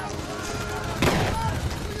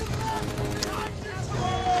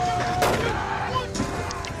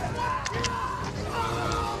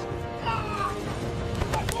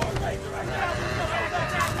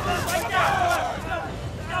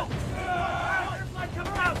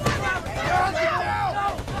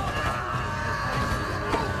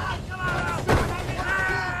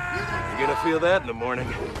 You're gonna feel that in the morning.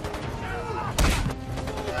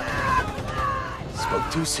 Spoke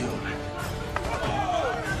too soon.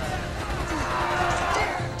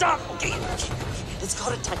 Stop! Okay. It's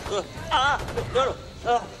got a time. No.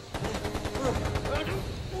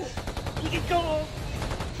 You can go.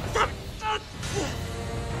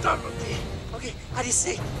 Stop! Okay. How do you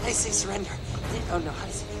say surrender? Oh no. How do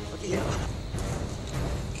you say? Okay. Yeah.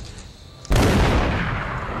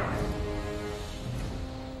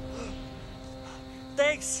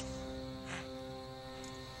 Thanks.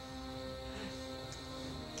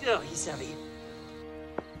 Oh, he's heavy.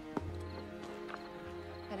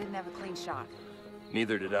 I didn't have a clean shot.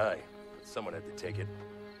 Neither did I. Someone had to take it.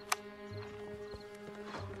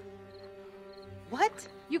 What?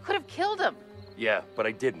 You could have killed him. Yeah, but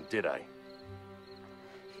I didn't, did I?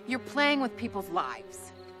 You're playing with people's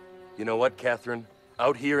lives. You know what, Catherine?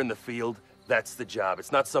 Out here in the field, that's the job.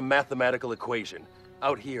 It's not some mathematical equation.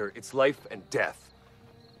 Out here, it's life and death.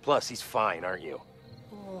 Plus, he's fine, aren't you?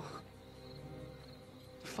 Oh.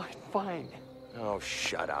 Fine. Oh,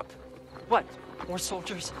 shut up. What? More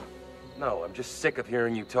soldiers? No, I'm just sick of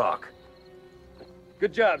hearing you talk.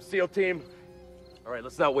 Good job, SEAL team. All right,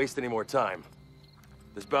 let's not waste any more time.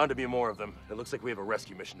 There's bound to be more of them. It looks like we have a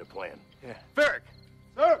rescue mission to plan. Yeah. Ferrick!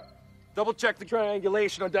 Sir! Double check the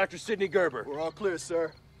triangulation on Dr. Sidney Gerber. We're all clear,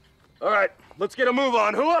 sir. All right, let's get a move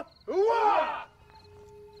on. Hooah! Hooah!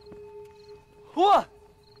 Hooah!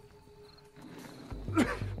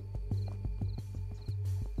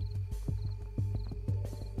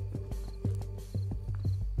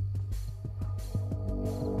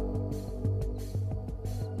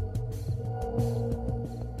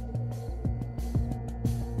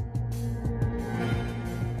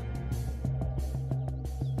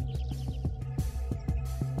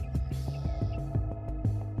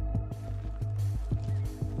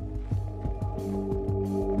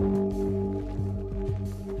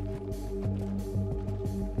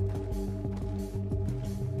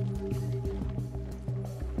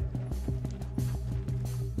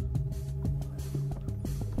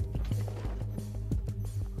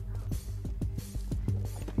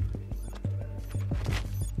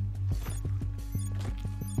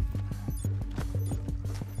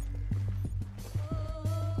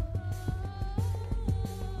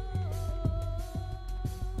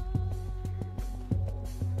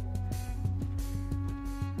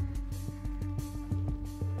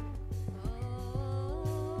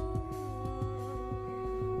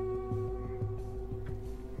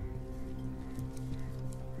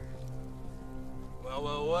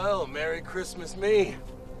 Well, Merry Christmas me.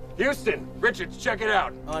 Houston, Richards, check it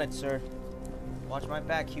out. On it, sir. Watch my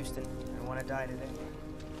back, Houston. I don't want to die today.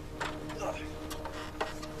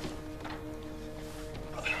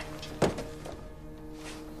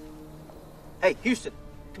 Hey, Houston,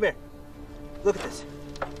 come here. Look at this.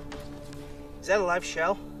 Is that a live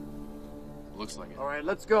shell? Looks like it. All right,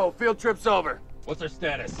 let's go. Field trip's over. What's our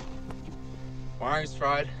status? Wiring's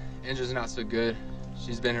fried. Engine's not so good.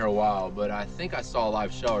 She's been here a while, but I think I saw a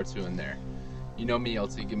live shell or two in there. You know me,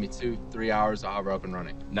 LT. Give me 2-3 hours, I'll have her up and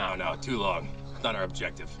running. No, too long. Not our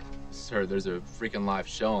objective. Sir, there's a freaking live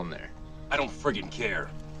shell in there. I don't friggin' care.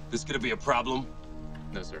 This gonna be a problem?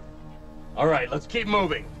 No, sir. All right, let's keep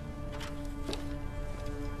moving.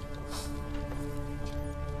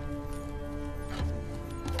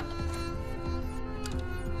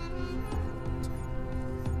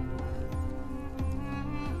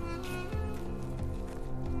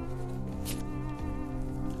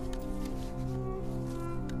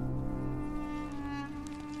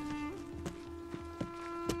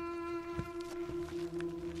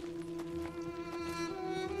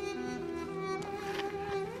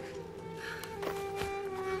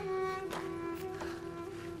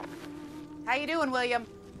 How you doing, William?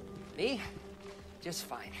 Me? Just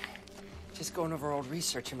fine. Just going over old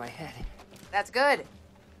research in my head. That's good.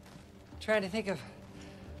 Trying to think of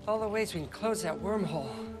all the ways we can close that wormhole.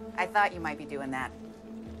 I thought you might be doing that.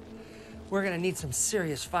 We're gonna need some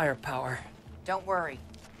serious firepower. Don't worry.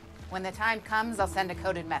 When the time comes, I'll send a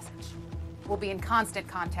coded message. We'll be in constant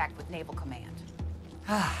contact with Naval Command.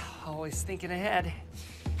 Always thinking ahead.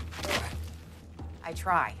 I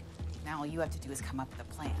try. Now all you have to do is come up with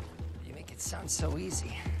a plan. You make it sound so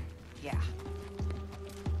easy. Yeah.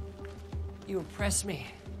 You impress me.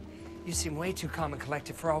 You seem way too calm and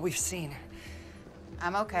collected for all we've seen.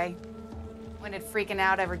 I'm okay. When did freaking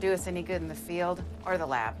out ever do us any good in the field or the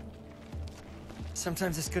lab?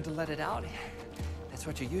 Sometimes it's good to let it out. That's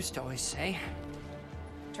what you used to always say.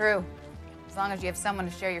 True. As long as you have someone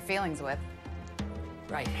to share your feelings with.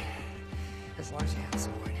 Right. As long as you have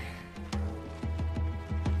someone.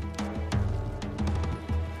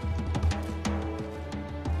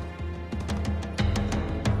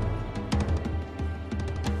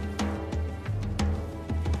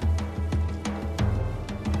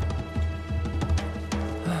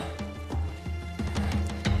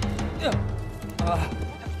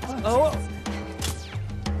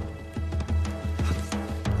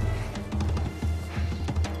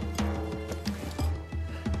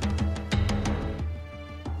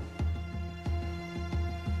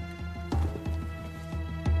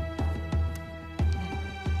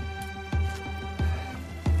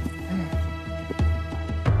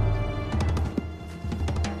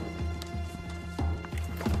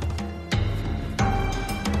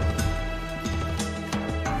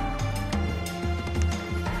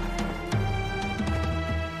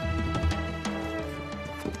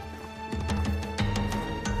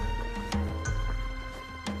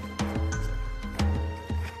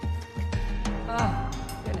 Oh,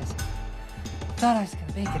 goodness. Thought I was gonna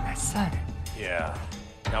make it in that sun. Yeah.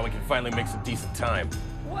 Now we can finally make some decent time.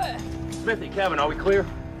 What? Smithy, Kevin, are we clear?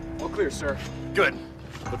 All clear, sir. Good.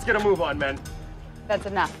 Let's get a move on, men. That's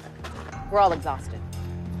enough. We're all exhausted.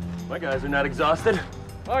 My guys are not exhausted.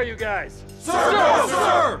 Are you guys?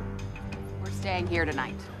 Sir! We're staying here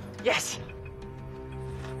tonight. Yes!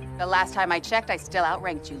 The last time I checked, I still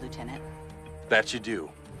outranked you, Lieutenant. That you do,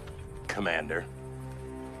 Commander.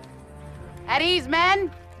 At ease, men!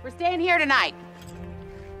 We're staying here tonight.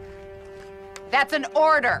 That's an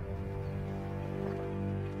order.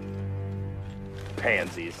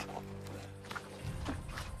 Pansies.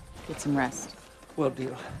 Get some rest. Will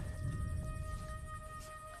do.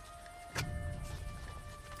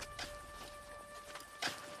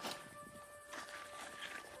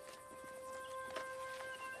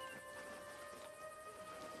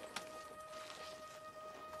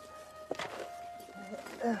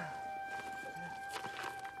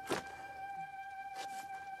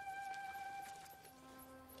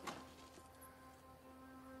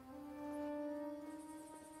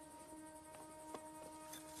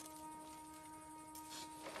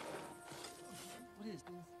 What is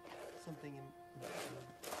something in...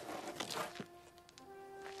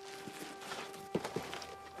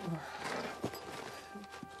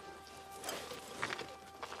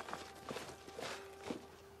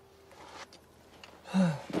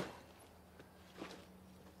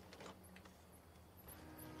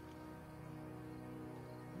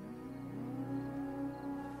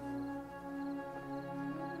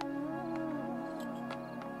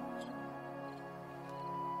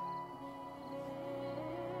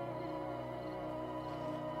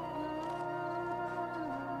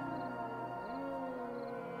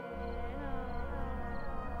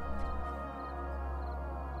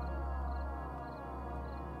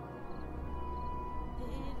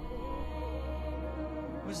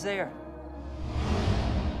 Who's there?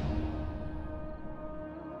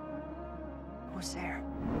 Who's there?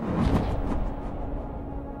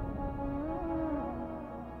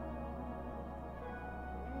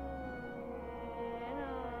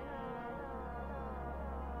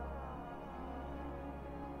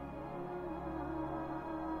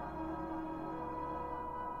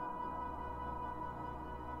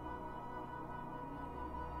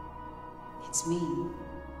 It's me.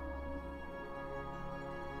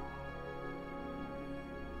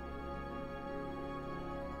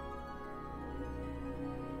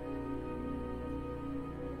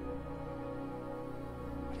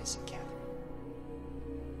 What is it, Catherine?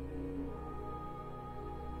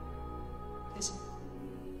 What is it?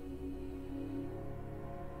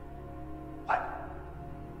 What?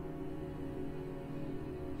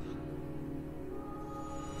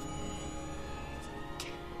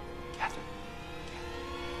 Catherine.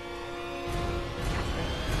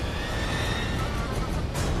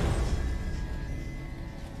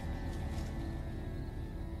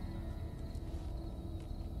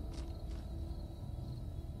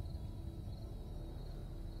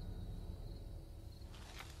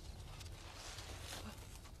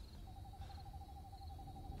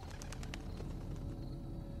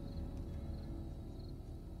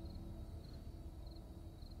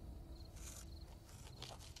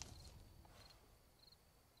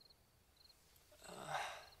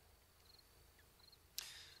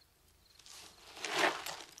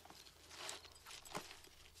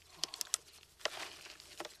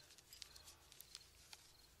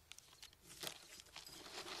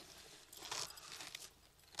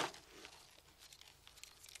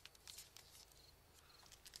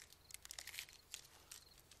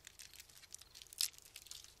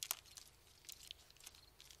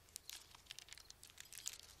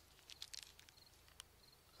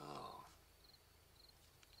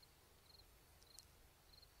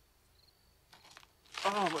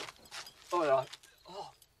 Oh, but, oh, yeah. Oh,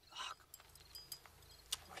 fuck.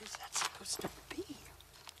 What is that supposed to be?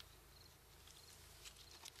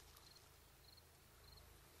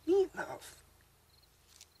 Meatloaf.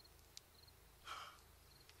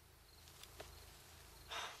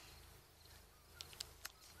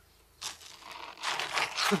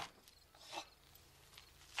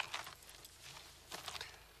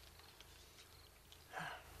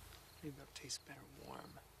 Maybe it'll taste better warm.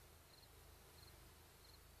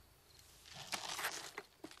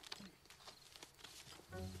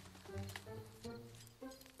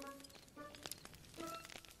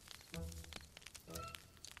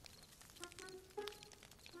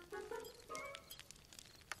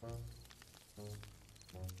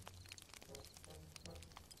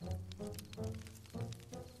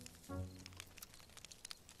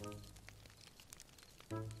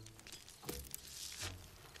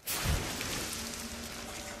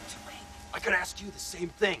 I could ask you the same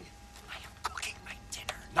thing. I am cooking my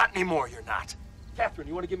dinner. Not anymore, you're not. Catherine,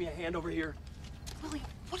 you want to give me a hand over here? William,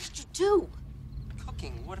 what did you do?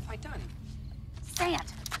 Cooking? What have I done?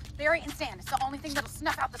 Sand. Barry and sand. It's the only thing that'll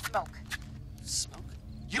snuff out the smoke. Smoke?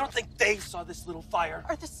 You don't think they saw this little fire?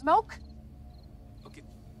 Or the smoke? Okay,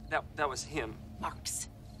 that was him. Marks.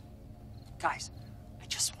 Guys, I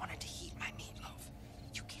just wanted to heat my meatloaf.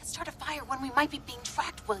 You can't start a fire when we might be being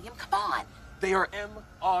tracked, William. Come on. They are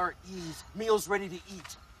MREs, meals ready to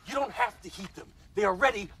eat. You don't have to heat them. They are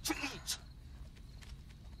ready to eat.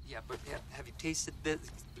 Yeah, but have you tasted this?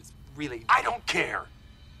 It's really... I don't care.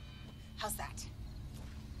 How's that?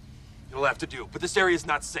 You'll have to do, but this area is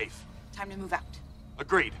not safe. Time to move out.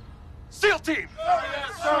 Agreed. SEAL team!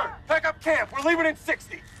 Yes, sir! Pack up camp. We're leaving in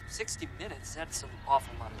 60. 60 minutes? That's an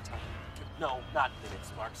awful lot of time. No, not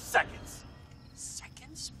minutes, Mark. Seconds.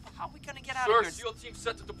 Seconds? How are we gonna get out Sir, of here? SEAL team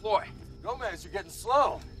set to deploy. Gomez, you're getting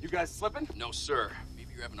slow. You guys slipping? No, sir.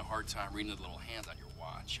 Maybe you're having a hard time reading the little hands on your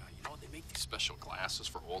watch. You know, they make these special glasses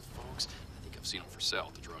for old folks. I think I've seen them for sale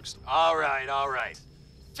at the drugstore. All right, all right.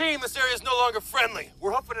 Team, this area is no longer friendly.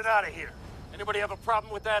 We're hoofing it out of here. Anybody have a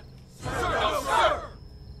problem with that? Sir, no, sir!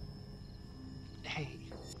 Hey,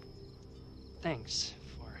 thanks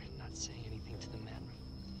for not saying anything to the men.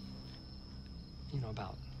 You know,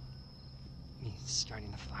 about me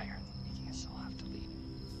starting the fire and making us all have to leave.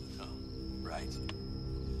 Oh, right.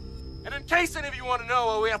 And in case any of you want to know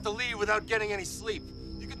why we have to leave without getting any sleep,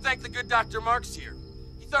 you can thank the good Dr. Marks here.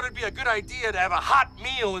 He thought it'd be a good idea to have a hot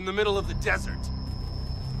meal in the middle of the desert.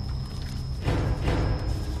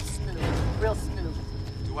 Smooth. Real smooth.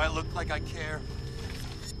 Do I look like I care?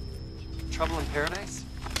 Trouble in paradise?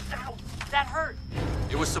 Ow! That hurt!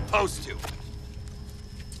 It was supposed to.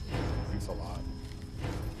 Thanks a lot.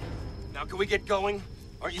 Now, can we get going?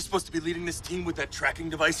 Aren't you supposed to be leading this team with that tracking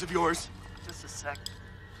device of yours? Just a sec.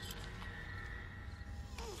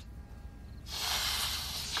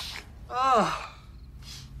 Oh,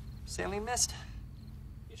 saline mist.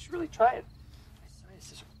 You should really try it. My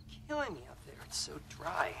sinuses are killing me out there. It's so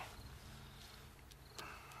dry.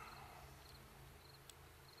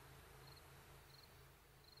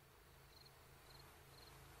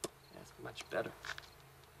 That's much better.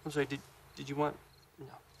 I'm sorry, did you want... No.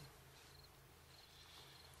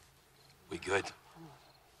 We good?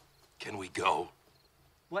 Can we go?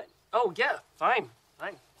 What? Oh, yeah, fine.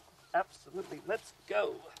 Fine. Absolutely. Let's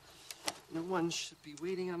go. No one should be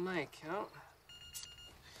waiting on my account.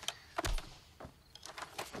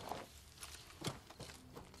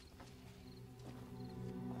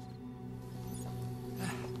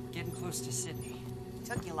 Getting close to Sydney.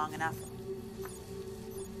 Took you long enough.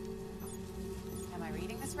 Am I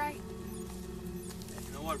reading this right?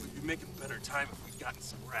 You know what? We'd be making better time if we'd gotten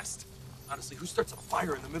some rest. Honestly, who starts a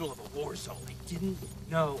fire in the middle of a war zone? I didn't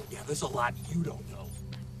know. Yeah, there's a lot you don't know.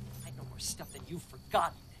 I know more stuff than you've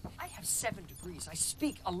forgotten. I have 7 degrees. I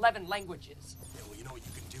speak 11 languages. Yeah, well, you know what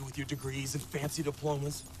you can do with your degrees and fancy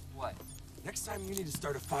diplomas? What? Next time you need to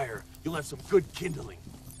start a fire, you'll have some good kindling.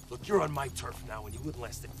 Look, you're on my turf now, and you wouldn't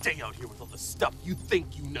last a day out here with all the stuff you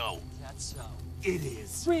think you know. That's so. It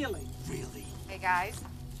is. Really? Really. Hey, guys.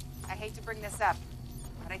 I hate to bring this up,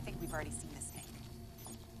 but I think we've already seen this tank.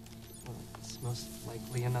 Well, it's most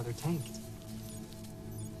likely another tank.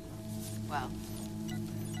 Well,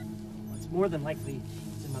 It's more than likely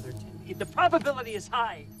it's another tank. The probability is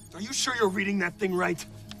high. Are you sure you're reading that thing right?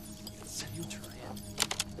 Yes, you try it.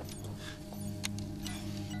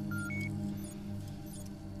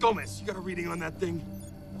 Gomez, you got a reading on that thing?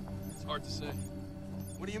 It's hard to say.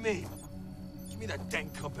 What do you mean? Give me that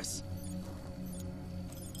dang compass.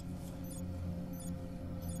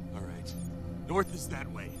 All right. North is that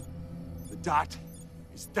way. The dot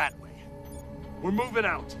is that way. We're moving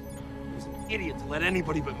out. I was an idiot to let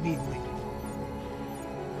anybody but me leave.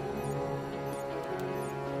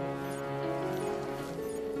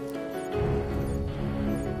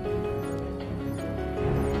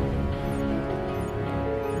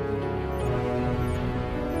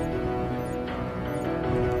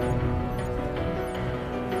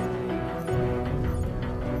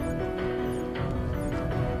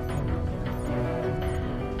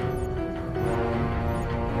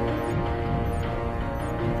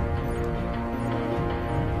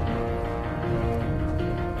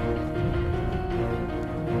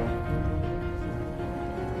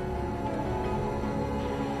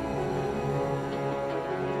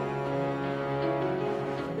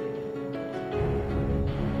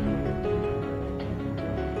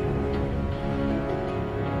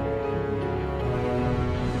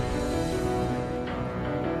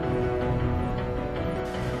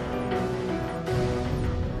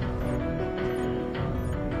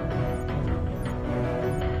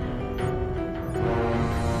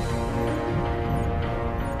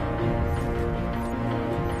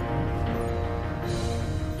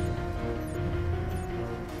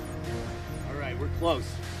 close.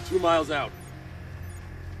 2 miles out.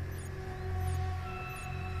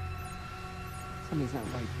 Something's not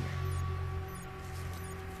right here.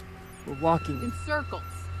 We're walking In circles.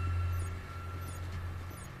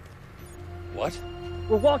 What?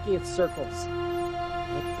 We're walking in circles.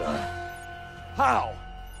 What the? How?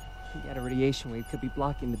 Yet a radiation wave could be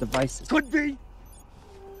blocking the devices. Could be.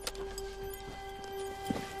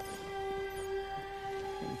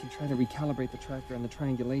 We can try to recalibrate the tracker and the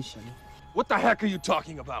triangulation. What the heck are you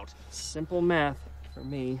talking about? Simple math for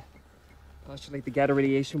me. Postulate the gamma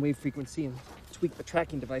radiation wave frequency and tweak the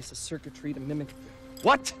tracking device's circuitry to mimic.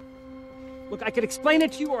 What? Look, I could explain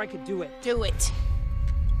it to you or I could do it. Do it.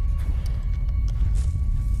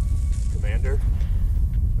 Commander,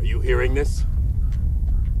 are you hearing this?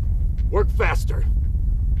 Work faster.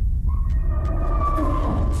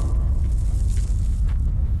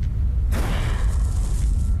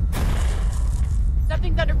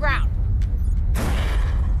 Something's underground.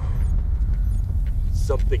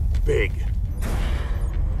 Something big.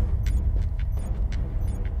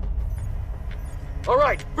 All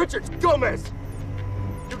right, Richards, Gomez!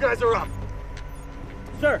 You guys are up.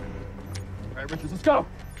 Sir. All right, Richards, let's go.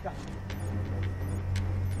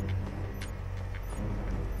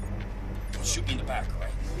 Don't shoot me in the back, all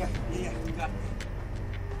right? Yeah, you got me.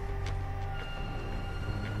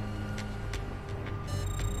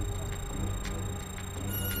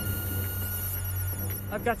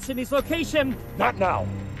 I've got Sydney's location. Not now.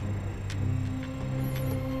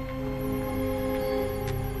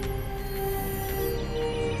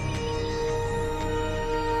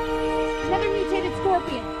 Another mutated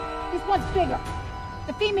scorpion. This one's bigger.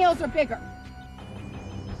 The females are bigger.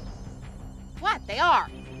 What? They are.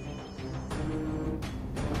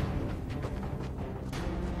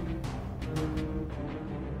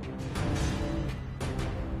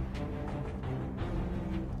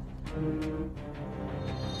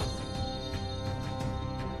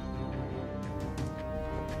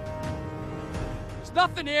 There's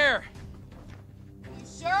nothing here. You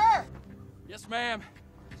sure? Yes, ma'am.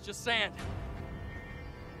 It's just sand.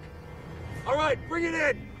 All right, bring it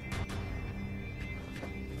in.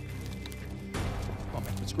 Come on,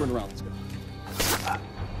 man. Quit screwing around. Let's go.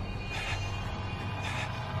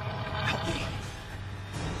 Help me.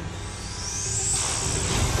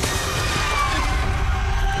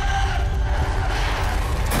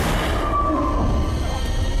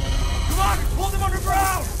 Come on, pull them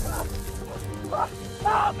underground!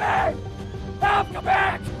 Help me! Help, come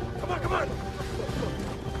back! Come on, come on!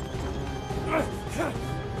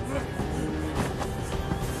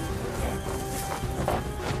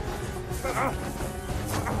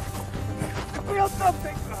 Feel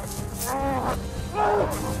something!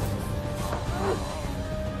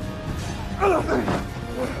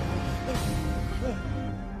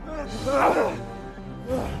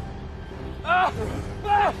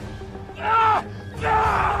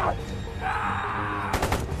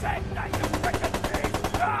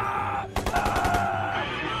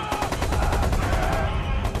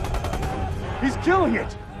 He's killing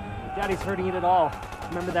it! Daddy's hurting it at all.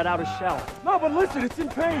 Remember that outer shell? No, but listen, it's in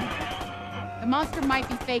pain! The monster might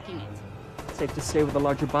be faking it. It's safe to say with a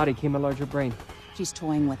larger body came a larger brain. She's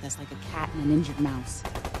toying with us like a cat and an injured mouse.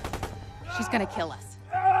 She's gonna kill us.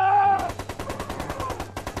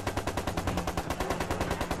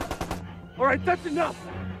 All right, that's enough!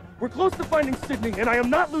 We're close to finding Sydney, and I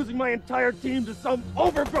am not losing my entire team to some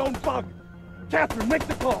overgrown bug! Catherine, make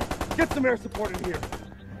the call! Get some air support in here!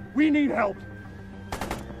 We need help!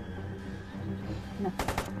 No.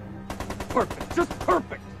 Perfect, just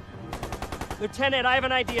perfect! Lieutenant, I have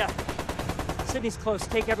an idea. Sydney's close.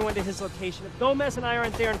 Take everyone to his location. If Gomez and I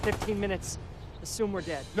aren't there in 15 minutes, assume we're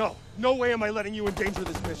dead. No, no way am I letting you endanger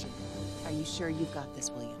this mission. Are you sure you've got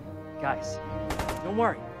this, William? Guys, don't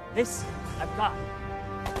worry. This, I've got.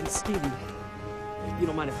 And Steven, you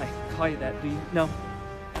don't mind if I call you that, do you? No?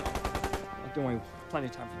 Oh, don't worry, plenty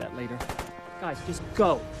of time for that later. Guys, just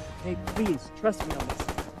go, okay? Please, trust me on this.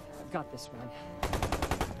 I've got this one.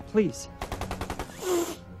 Please.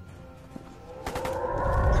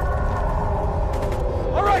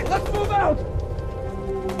 All right, let's move out!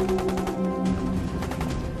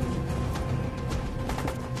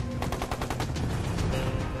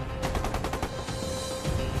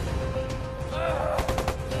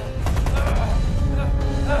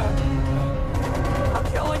 I'm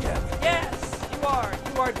killing him. Yes, you are.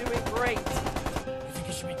 You are doing great. You think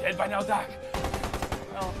he should be dead by now, Doc?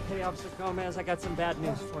 Well, hey, Officer Gomez, I got some bad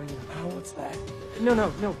news for you. Oh, what's that?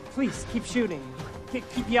 No, please, keep shooting.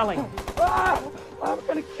 Keep yelling. Ah! I'm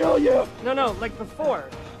gonna kill you! No, like before.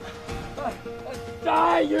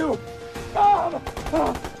 Die, you! Ah!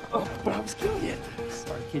 But I was killing you.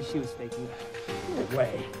 kid, she was faking. No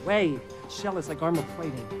way. Way. Shell is like armor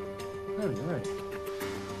plating. Oh, you're right.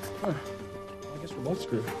 Huh. Well, I guess we're both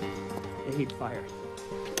screwed. They hate fire.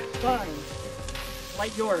 Fine.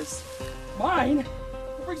 Light yours. Mine?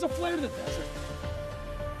 Who brings a flare to the desert?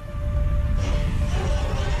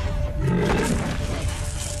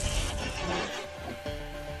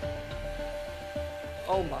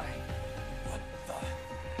 Oh my. What the?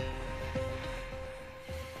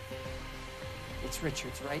 It's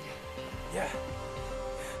Richards, right? Yeah.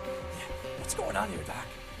 What's going on here, Doc?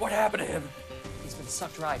 What happened to him? He's been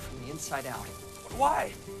sucked dry from the inside out.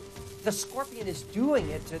 Why? The Scorpion is doing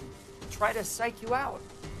it to try to psych you out.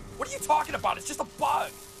 What are you talking about? It's just a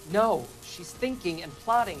bug. No, she's thinking and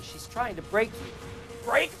plotting. She's trying to break you.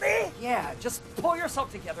 Break me? Yeah, just pull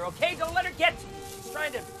yourself together, okay? Don't let her get to you. She's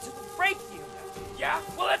trying to break you. Yeah?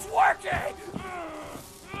 Well, it's working!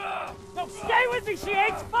 No, stay with me! She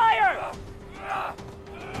hates fire!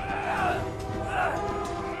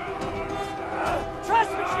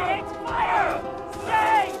 Trust me, she hates fire!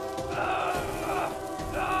 Stay!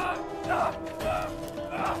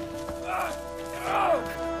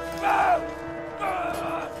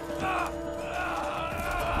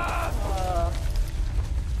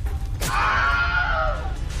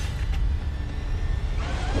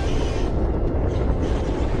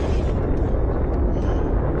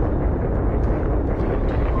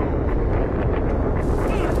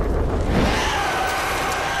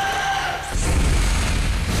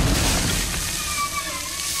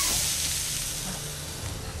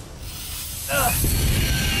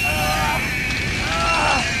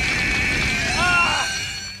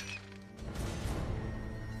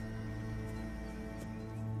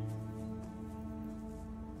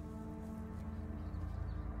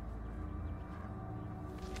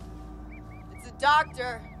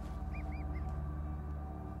 Doctor!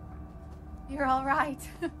 You're all right.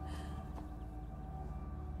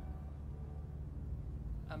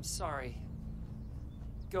 I'm sorry.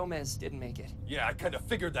 Gomez didn't make it. Yeah, I kind of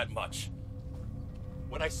figured that much.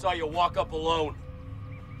 When I saw you walk up alone.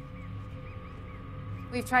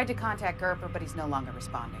 We've tried to contact Gerber, but he's no longer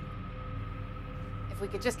responding. If we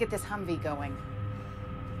could just get this Humvee going.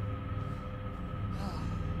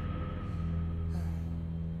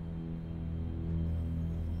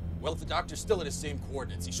 Well, if the doctor's still at his same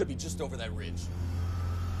coordinates, he should be just over that ridge.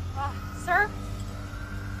 Sir?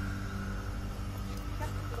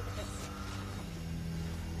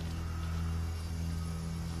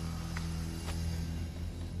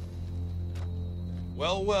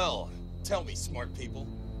 Well, well. Tell me, smart people.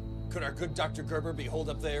 Could our good Dr. Gerber be holed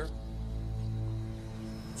up there?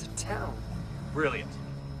 It's a town. Brilliant.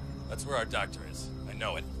 That's where our doctor is. I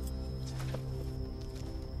know it.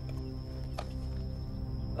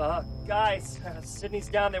 Guys, Sydney's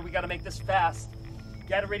down there. We gotta make this fast.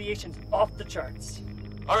 Gamma radiation's off the charts.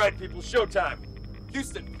 All right, people, showtime.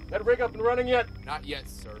 Houston, that rig up and running yet? Not yet,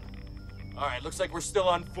 sir. All right, looks like we're still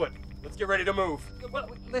on foot. Let's get ready to move. Well,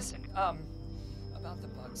 listen, about the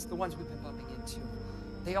bugs, the ones we've been bumping into,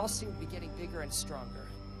 they all seem to be getting bigger and stronger.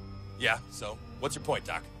 Yeah, so what's your point,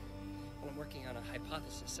 Doc? Well, I'm working on a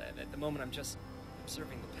hypothesis. At the moment, I'm just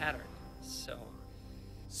observing the pattern, so...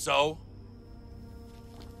 So?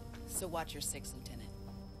 So watch your six, Lieutenant.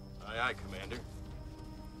 Aye, aye, Commander.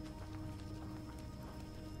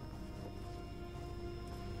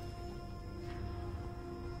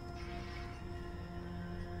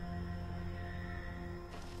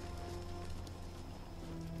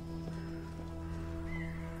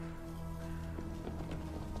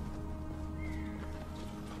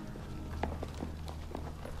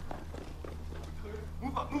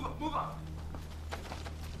 Move up, move up, move up!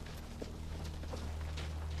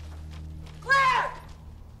 Claire!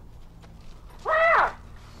 Claire!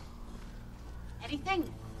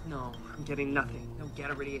 Anything? No, I'm getting nothing. No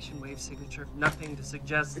gamma radiation wave signature, nothing to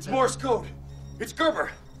suggest It's that... Morse code! It's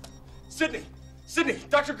Gerber! Sydney! Sydney!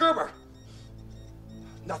 Dr. Gerber!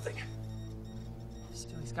 Nothing.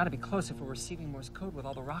 Still, he's gotta be close if we're receiving Morse code with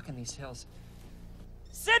all the rock in these hills.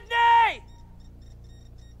 Sydney!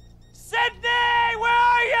 Sydney! Where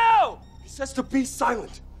are you? He says to be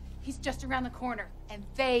silent. He's just around the corner, and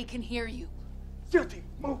they can hear you. Guilty!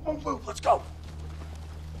 Move, move, move! Let's go!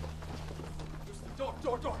 Door,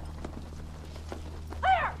 door, door!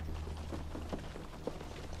 Claire!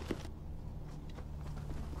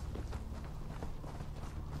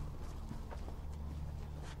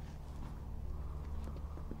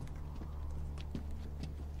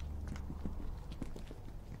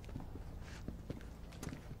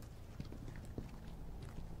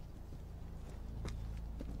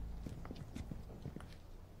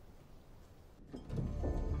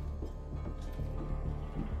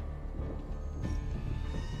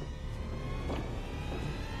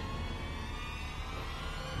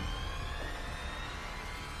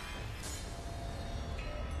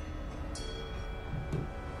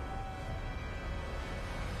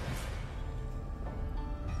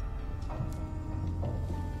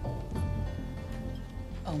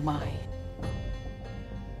 Oh my.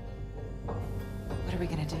 What are we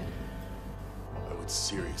gonna do? I would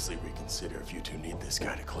seriously reconsider if you two need this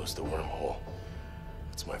guy to close the wormhole.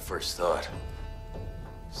 That's my first thought.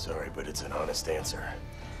 Sorry, but it's an honest answer.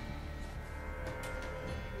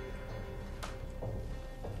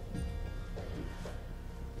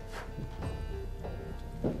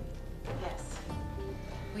 Yes.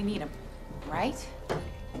 We need him, right?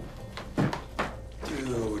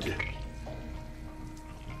 Dude.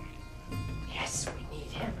 Yes, we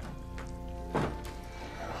need him.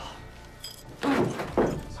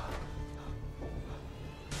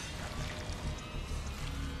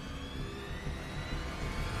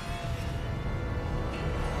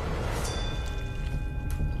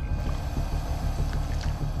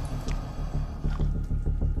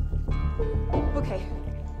 Okay,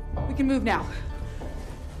 we can move now.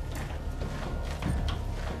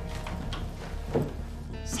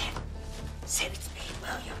 Sid, it's me,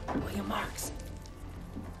 William Marks.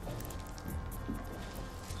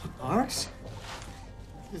 Marks?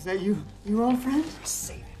 Is that you, old friend?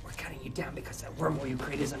 Save it. We're cutting you down because that wormhole you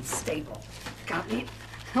created is unstable. Got me?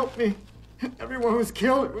 Help me. Everyone was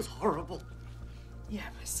killed. It was horrible. Yeah,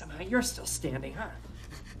 but somehow you're still standing, huh?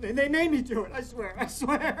 They made me do it. I swear.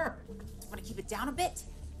 Want to keep it down a bit?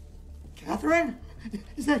 Catherine?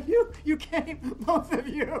 Is that you? You came. Both of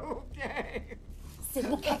you came. Sid,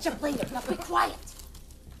 we'll catch up later. Now be quiet.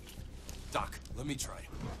 Doc, let me try.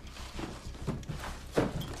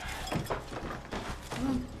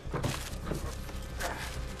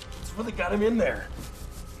 It's really got him in there.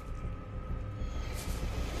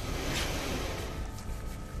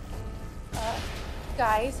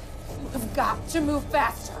 Guys, you have got to move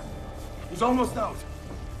faster. He's almost out.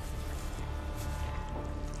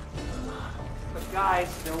 But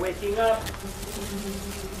guys, they're waking up.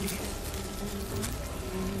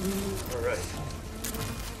 All right.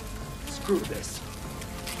 Screw this.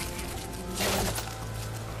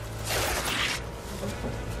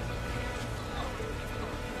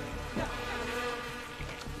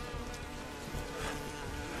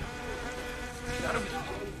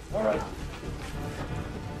 All right.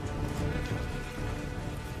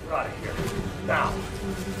 We're out of here. Now.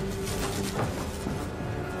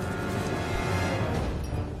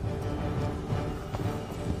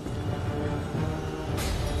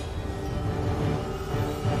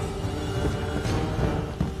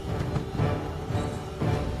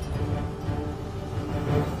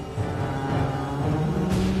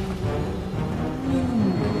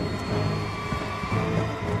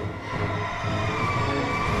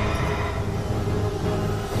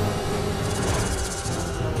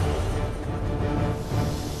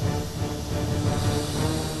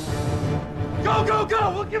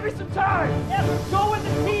 Go! We'll give you some time! Yeah, go with the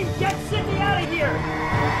team! Get Sydney out of here!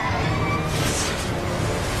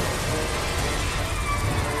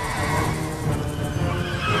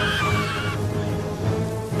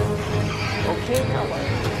 Okay, now what?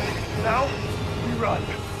 Now, we run.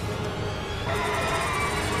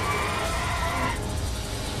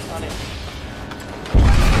 On it.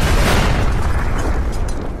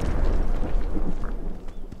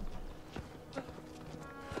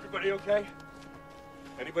 Everybody okay?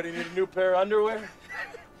 Anybody need a new pair of underwear?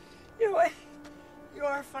 You know what? You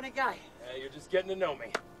are a funny guy. Yeah, you're just getting to know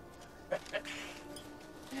me.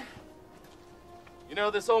 You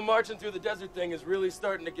know, this whole marching through the desert thing is really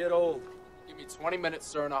starting to get old. Give me 20 minutes,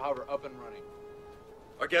 sir, and I'll have her up and running.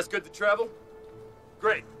 Our guest good to travel?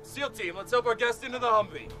 Great. SEAL team, let's help our guest into the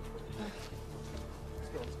Humvee. It's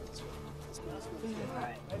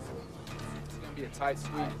gonna be a tight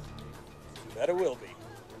squeeze. That it will be.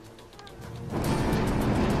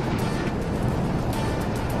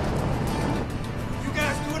 You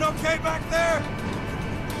guys doing okay back there?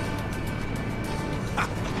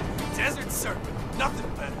 Desert serpent, nothing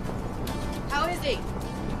better. How is he? I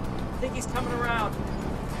think he's coming around.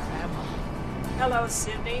 Hello,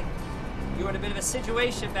 Sydney. You were in a bit of a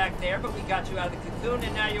situation back there, but we got you out of the cocoon,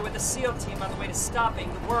 and now you're with the SEAL team on the way to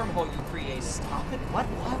stopping the wormhole you created. Stop it? What?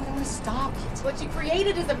 Why would I want to stop it? What you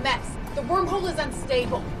created is a mess. The wormhole is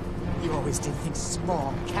unstable. You always did things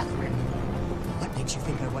small, Catherine. What makes you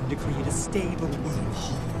think I wanted to create a stable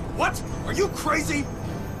wormhole? What? Are you crazy?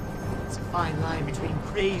 It's a fine line between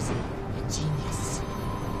crazy and genius.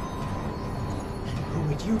 And who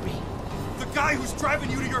would you be? The guy who's driving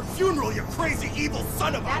you to your funeral, you crazy evil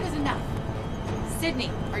son of a... That is enough. Sydney,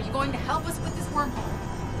 are you going to help us with this wormhole?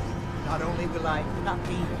 Not only will I not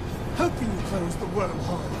be helping you close the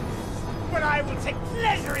wormhole, but I will take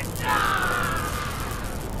pleasure in...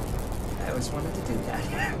 I always wanted to do that.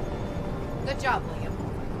 Good job, William.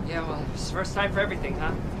 Yeah, well, it's first time for everything,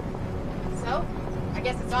 huh? So, I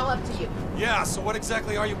guess it's all up to you. Yeah, so what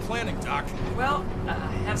exactly are you planning, Doc? Well, I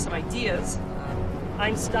have some ideas.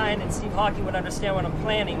 Einstein and Steve Hawking would understand what I'm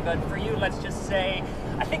planning, but for you, let's just say,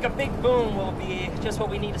 I think a big boom will be just what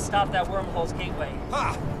we need to stop that wormhole's gateway.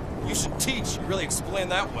 Ha! You should teach. You really explained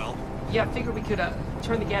that well. Yeah, I figured we could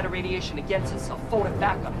turn the gamma radiation against itself, fold it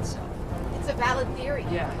back on itself. It's a valid theory.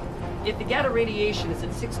 Yeah. If the gamma radiation is at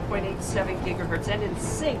 6.87 gigahertz and in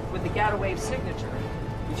sync with the gamma wave signature,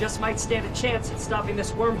 we just might stand a chance at stopping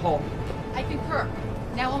this wormhole. I concur.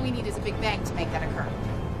 Now all we need is a big bang to make that occur.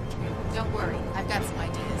 Don't worry, I've got some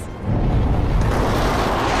ideas.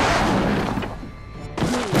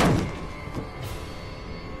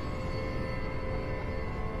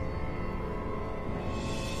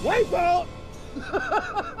 Wipe out!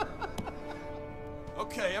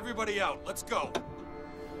 Okay, everybody out. Let's go.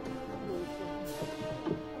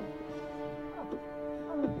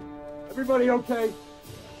 Everybody okay?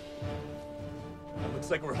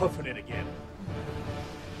 Looks like we're hoofing it again.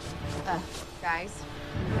 Guys?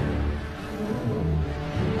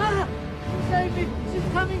 Ah! Save me!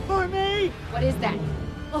 She's coming for me! What is that?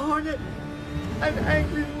 A hornet! An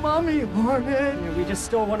angry mommy hornet! Yeah, we just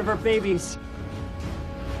stole one of her babies.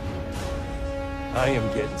 I am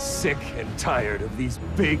getting sick and tired of these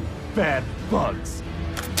big, bad bugs.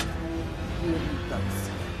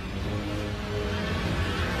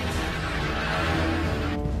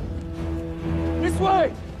 This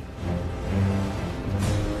way!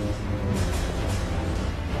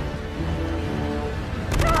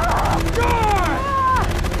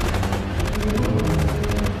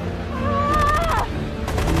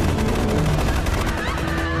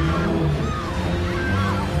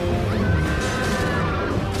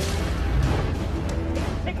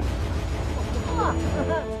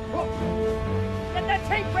 Get that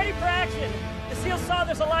tape ready for action! The seal saw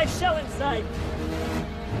there's a live shell inside.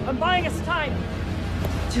 I'm buying us time.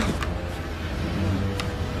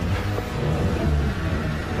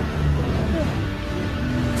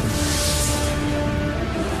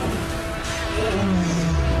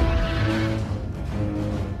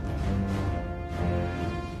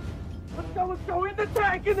 Let's go! In the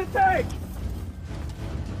tank! In the tank!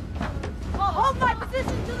 I'll hold my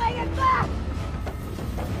position till they get back!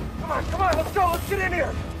 Come on, let's go! Let's get in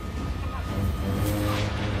here!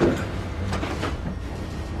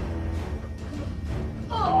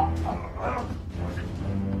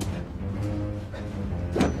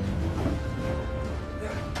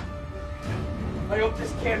 I hope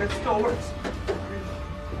this cannon still works.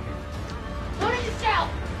 Loading the shell!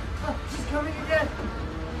 She's coming again!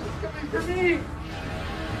 She's coming for me!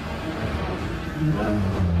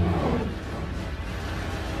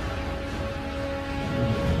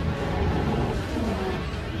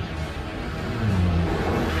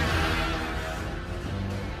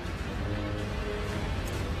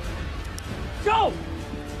 Go!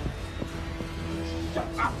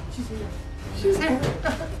 She's here. She's here.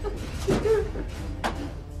 She's here.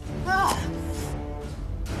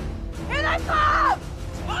 Here they come!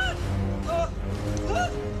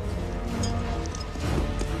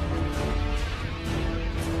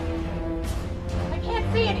 I can't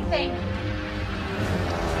see anything.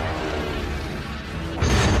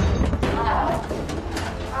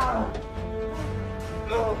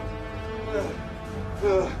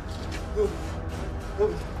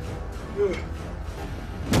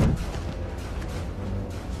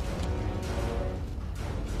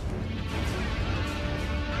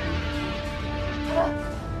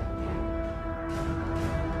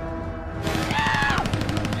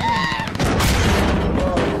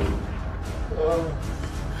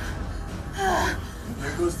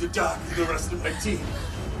 There goes the doc and the rest of my team.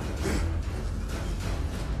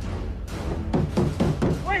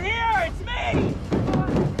 We're here! It's me!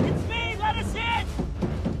 It's me! Let us in!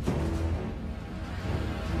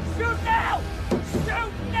 Shoot now!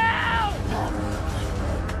 Shoot now!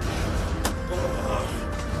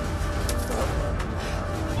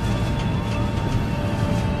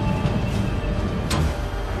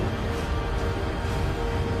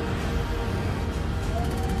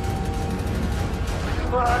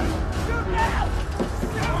 Shoot now!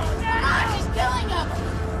 Shoot now! She's killing him!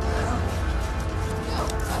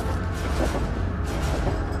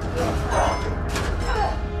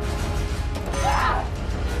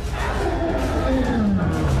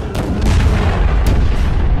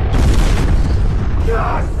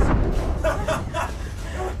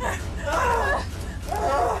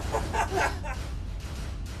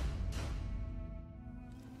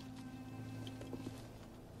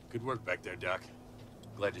 Good work back there, Doc.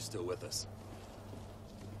 Glad you're still with us.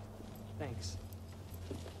 Thanks.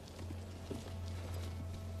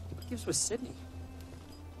 What gives with Sydney?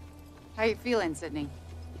 How you feeling, Sydney?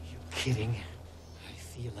 Kidding. I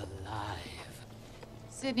feel alive.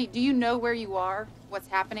 Sydney, do you know where you are? What's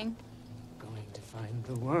happening? Going to find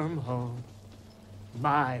the wormhole.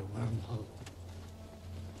 My wormhole.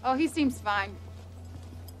 Oh, he seems fine.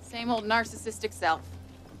 Same old narcissistic self.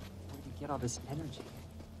 Where did he get all this energy?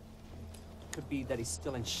 Could be that he's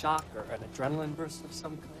still in shock or an adrenaline burst of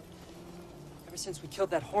some kind. Ever since we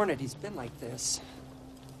killed that Hornet, he's been like this.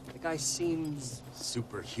 The guy seems...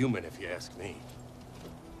 superhuman, if you ask me.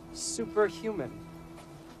 Superhuman.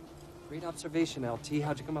 Great observation, LT.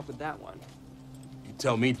 How'd you come up with that one? You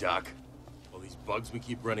tell me, Doc. All these bugs we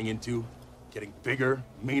keep running into, getting bigger,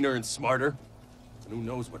 meaner, and smarter. And who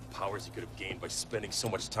knows what powers he could have gained by spending so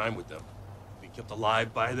much time with them. Being kept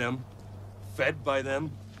alive by them, fed by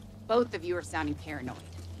them. Both of you are sounding paranoid.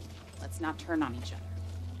 Let's not turn on each other.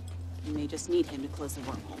 You may just need him to close the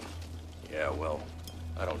wormhole. Yeah, well,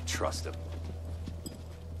 I don't trust him.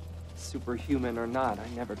 Superhuman or not, I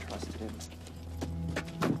never trusted him.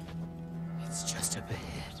 It's just a bit.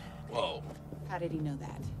 Whoa. How did he know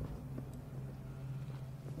that?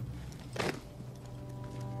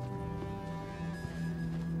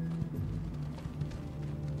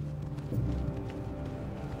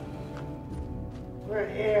 We're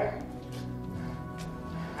here.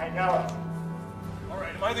 I know it. All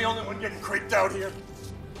right, am I the only one getting creeped out here?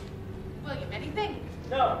 William, anything?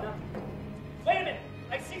 No, no. Wait a minute.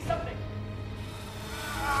 I see something.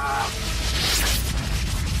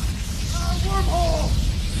 Wormhole!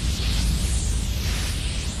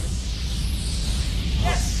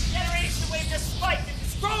 Yes, generation wave just spiked.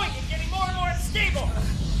 It's growing and getting more and more unstable.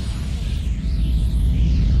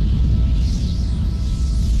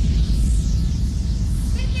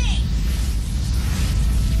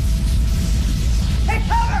 Take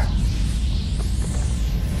cover!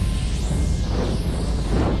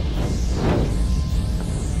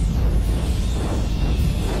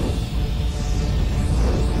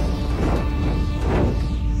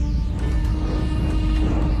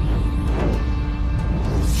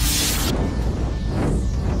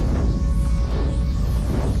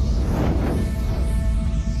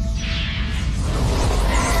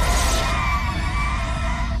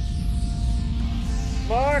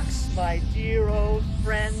 Marks, my dear old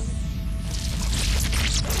friend.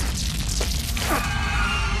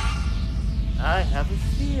 I have a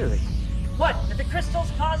theory. What? Did the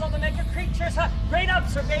crystals cause all the mega creatures? Huh? Great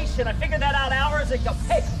observation. I figured that out hours ago.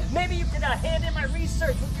 Hey, maybe you could hand in my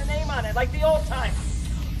research with your name on it, like the old times.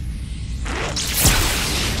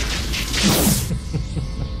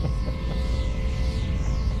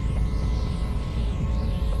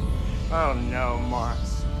 Oh no, Marks.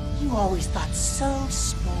 You always thought so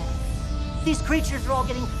small. These creatures are all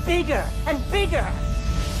getting bigger and bigger.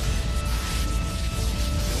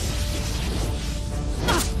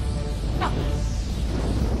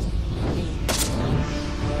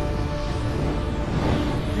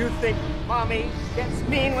 You think Mommy gets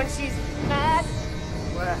mean when she's mad?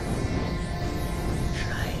 Well,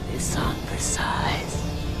 try this on for size.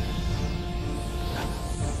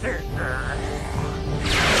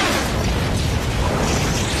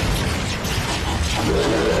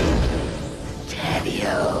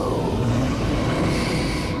 Daddy-o.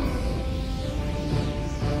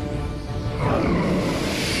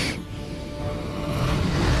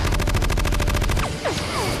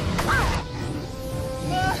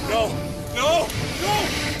 No! No! No! No!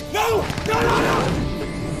 No! No! No!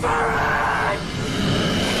 Farron!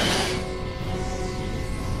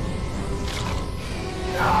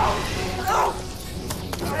 No! No!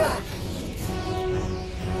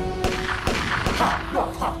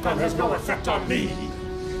 That has no effect on me.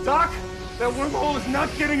 Doc, that wormhole is not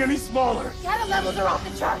getting any smaller. Data levels are off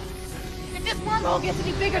the charts. If this wormhole gets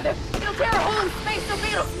any bigger, then it'll tear a hole in space so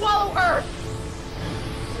big it'll swallow Earth.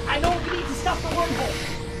 I know what we need to stop the wormhole.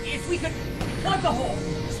 If we could plug the hole,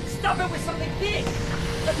 stuff it with something big.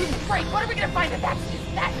 That'd be great. What are we gonna find that's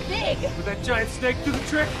that big? Would that giant snake do the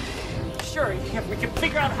trick? Sure, if we can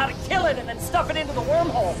figure out how to kill it and then stuff it into the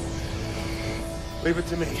wormhole. Leave it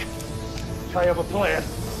to me. I have a plan.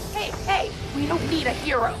 Hey, hey, we don't need a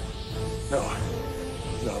hero. No.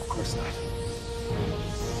 No, of course not.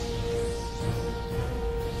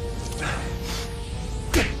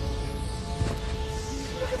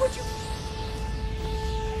 Look at what you...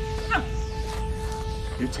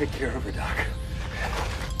 You take care of her, Doc.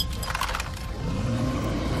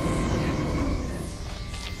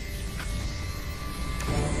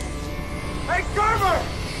 Hey, Gerber!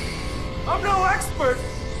 I'm no expert,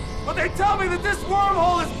 but they tell me that this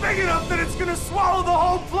wormhole is big enough that it's gonna swallow the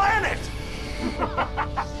whole planet!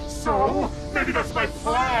 So, Maybe that's my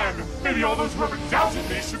plan! Maybe all those who ever doubted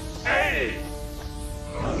me should pay!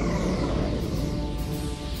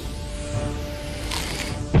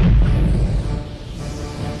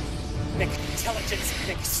 Make intelligence,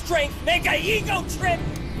 make strength, make a ego trip!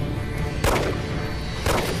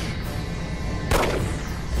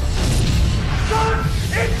 Gun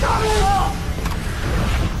incoming!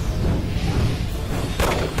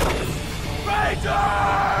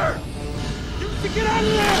 Raider! You have to get out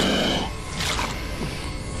of there!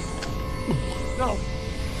 No!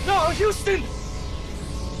 No, Houston!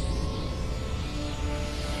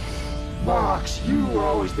 Marks, you were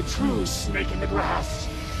always the true snake in the grass.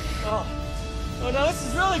 Oh, no, this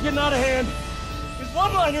is really getting out of hand. His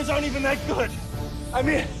one-liners aren't even that good. I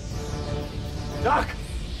mean, Doc!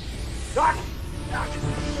 Doc! Doc!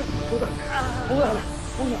 Hold on. Hold on.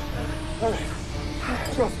 Hold on. All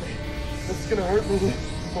right. Trust me. It's gonna hurt me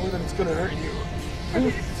more than it's gonna hurt you.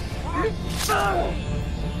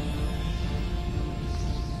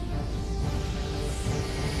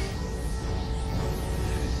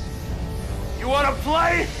 You wanna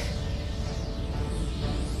play?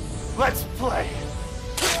 Let's play.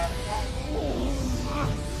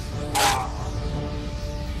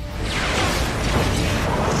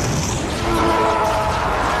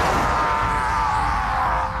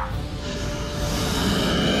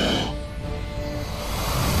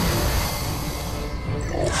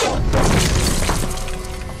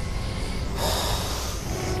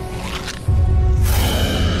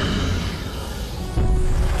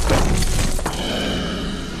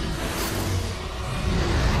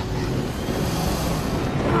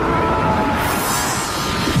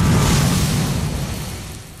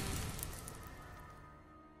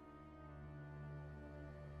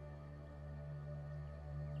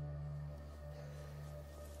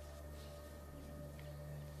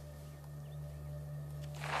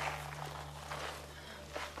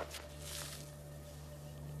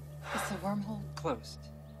 Is the wormhole Closed.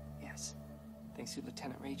 Yes. Thanks to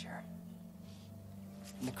Lieutenant Rager.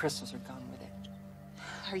 And the crystals are gone with it.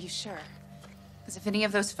 Are you sure? Because if any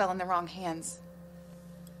of those fell in the wrong hands...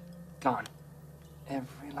 Gone.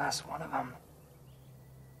 Every last one of them.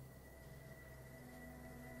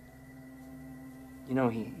 You know,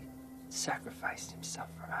 he sacrificed himself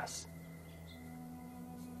for us.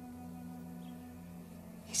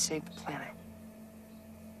 He saved the planet.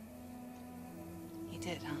 He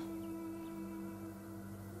did, huh?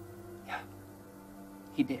 Yeah.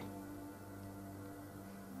 He did.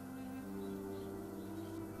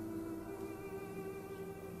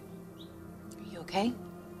 Are you okay?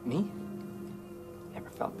 Me? Never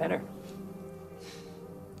felt better.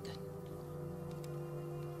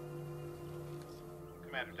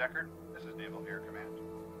 Commander Deckard, this is Naval Air Command.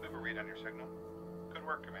 We have a read on your signal. Good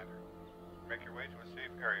work, Commander. Make your way to a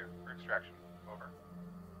safe area for extraction. Over.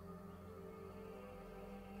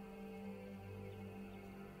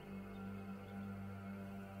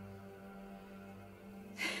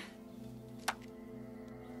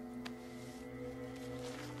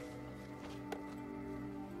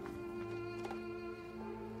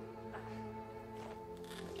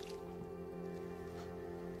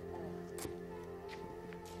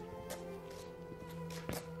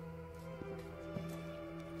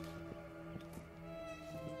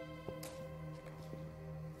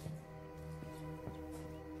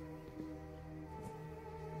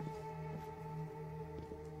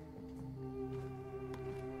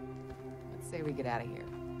 Say we get out of here.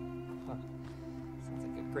 Huh. Sounds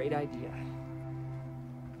like a great idea.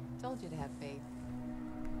 Told you to have faith.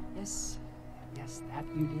 Yes. Yes, that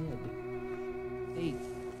you did. Faith.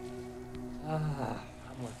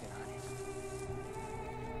 I'm working on it.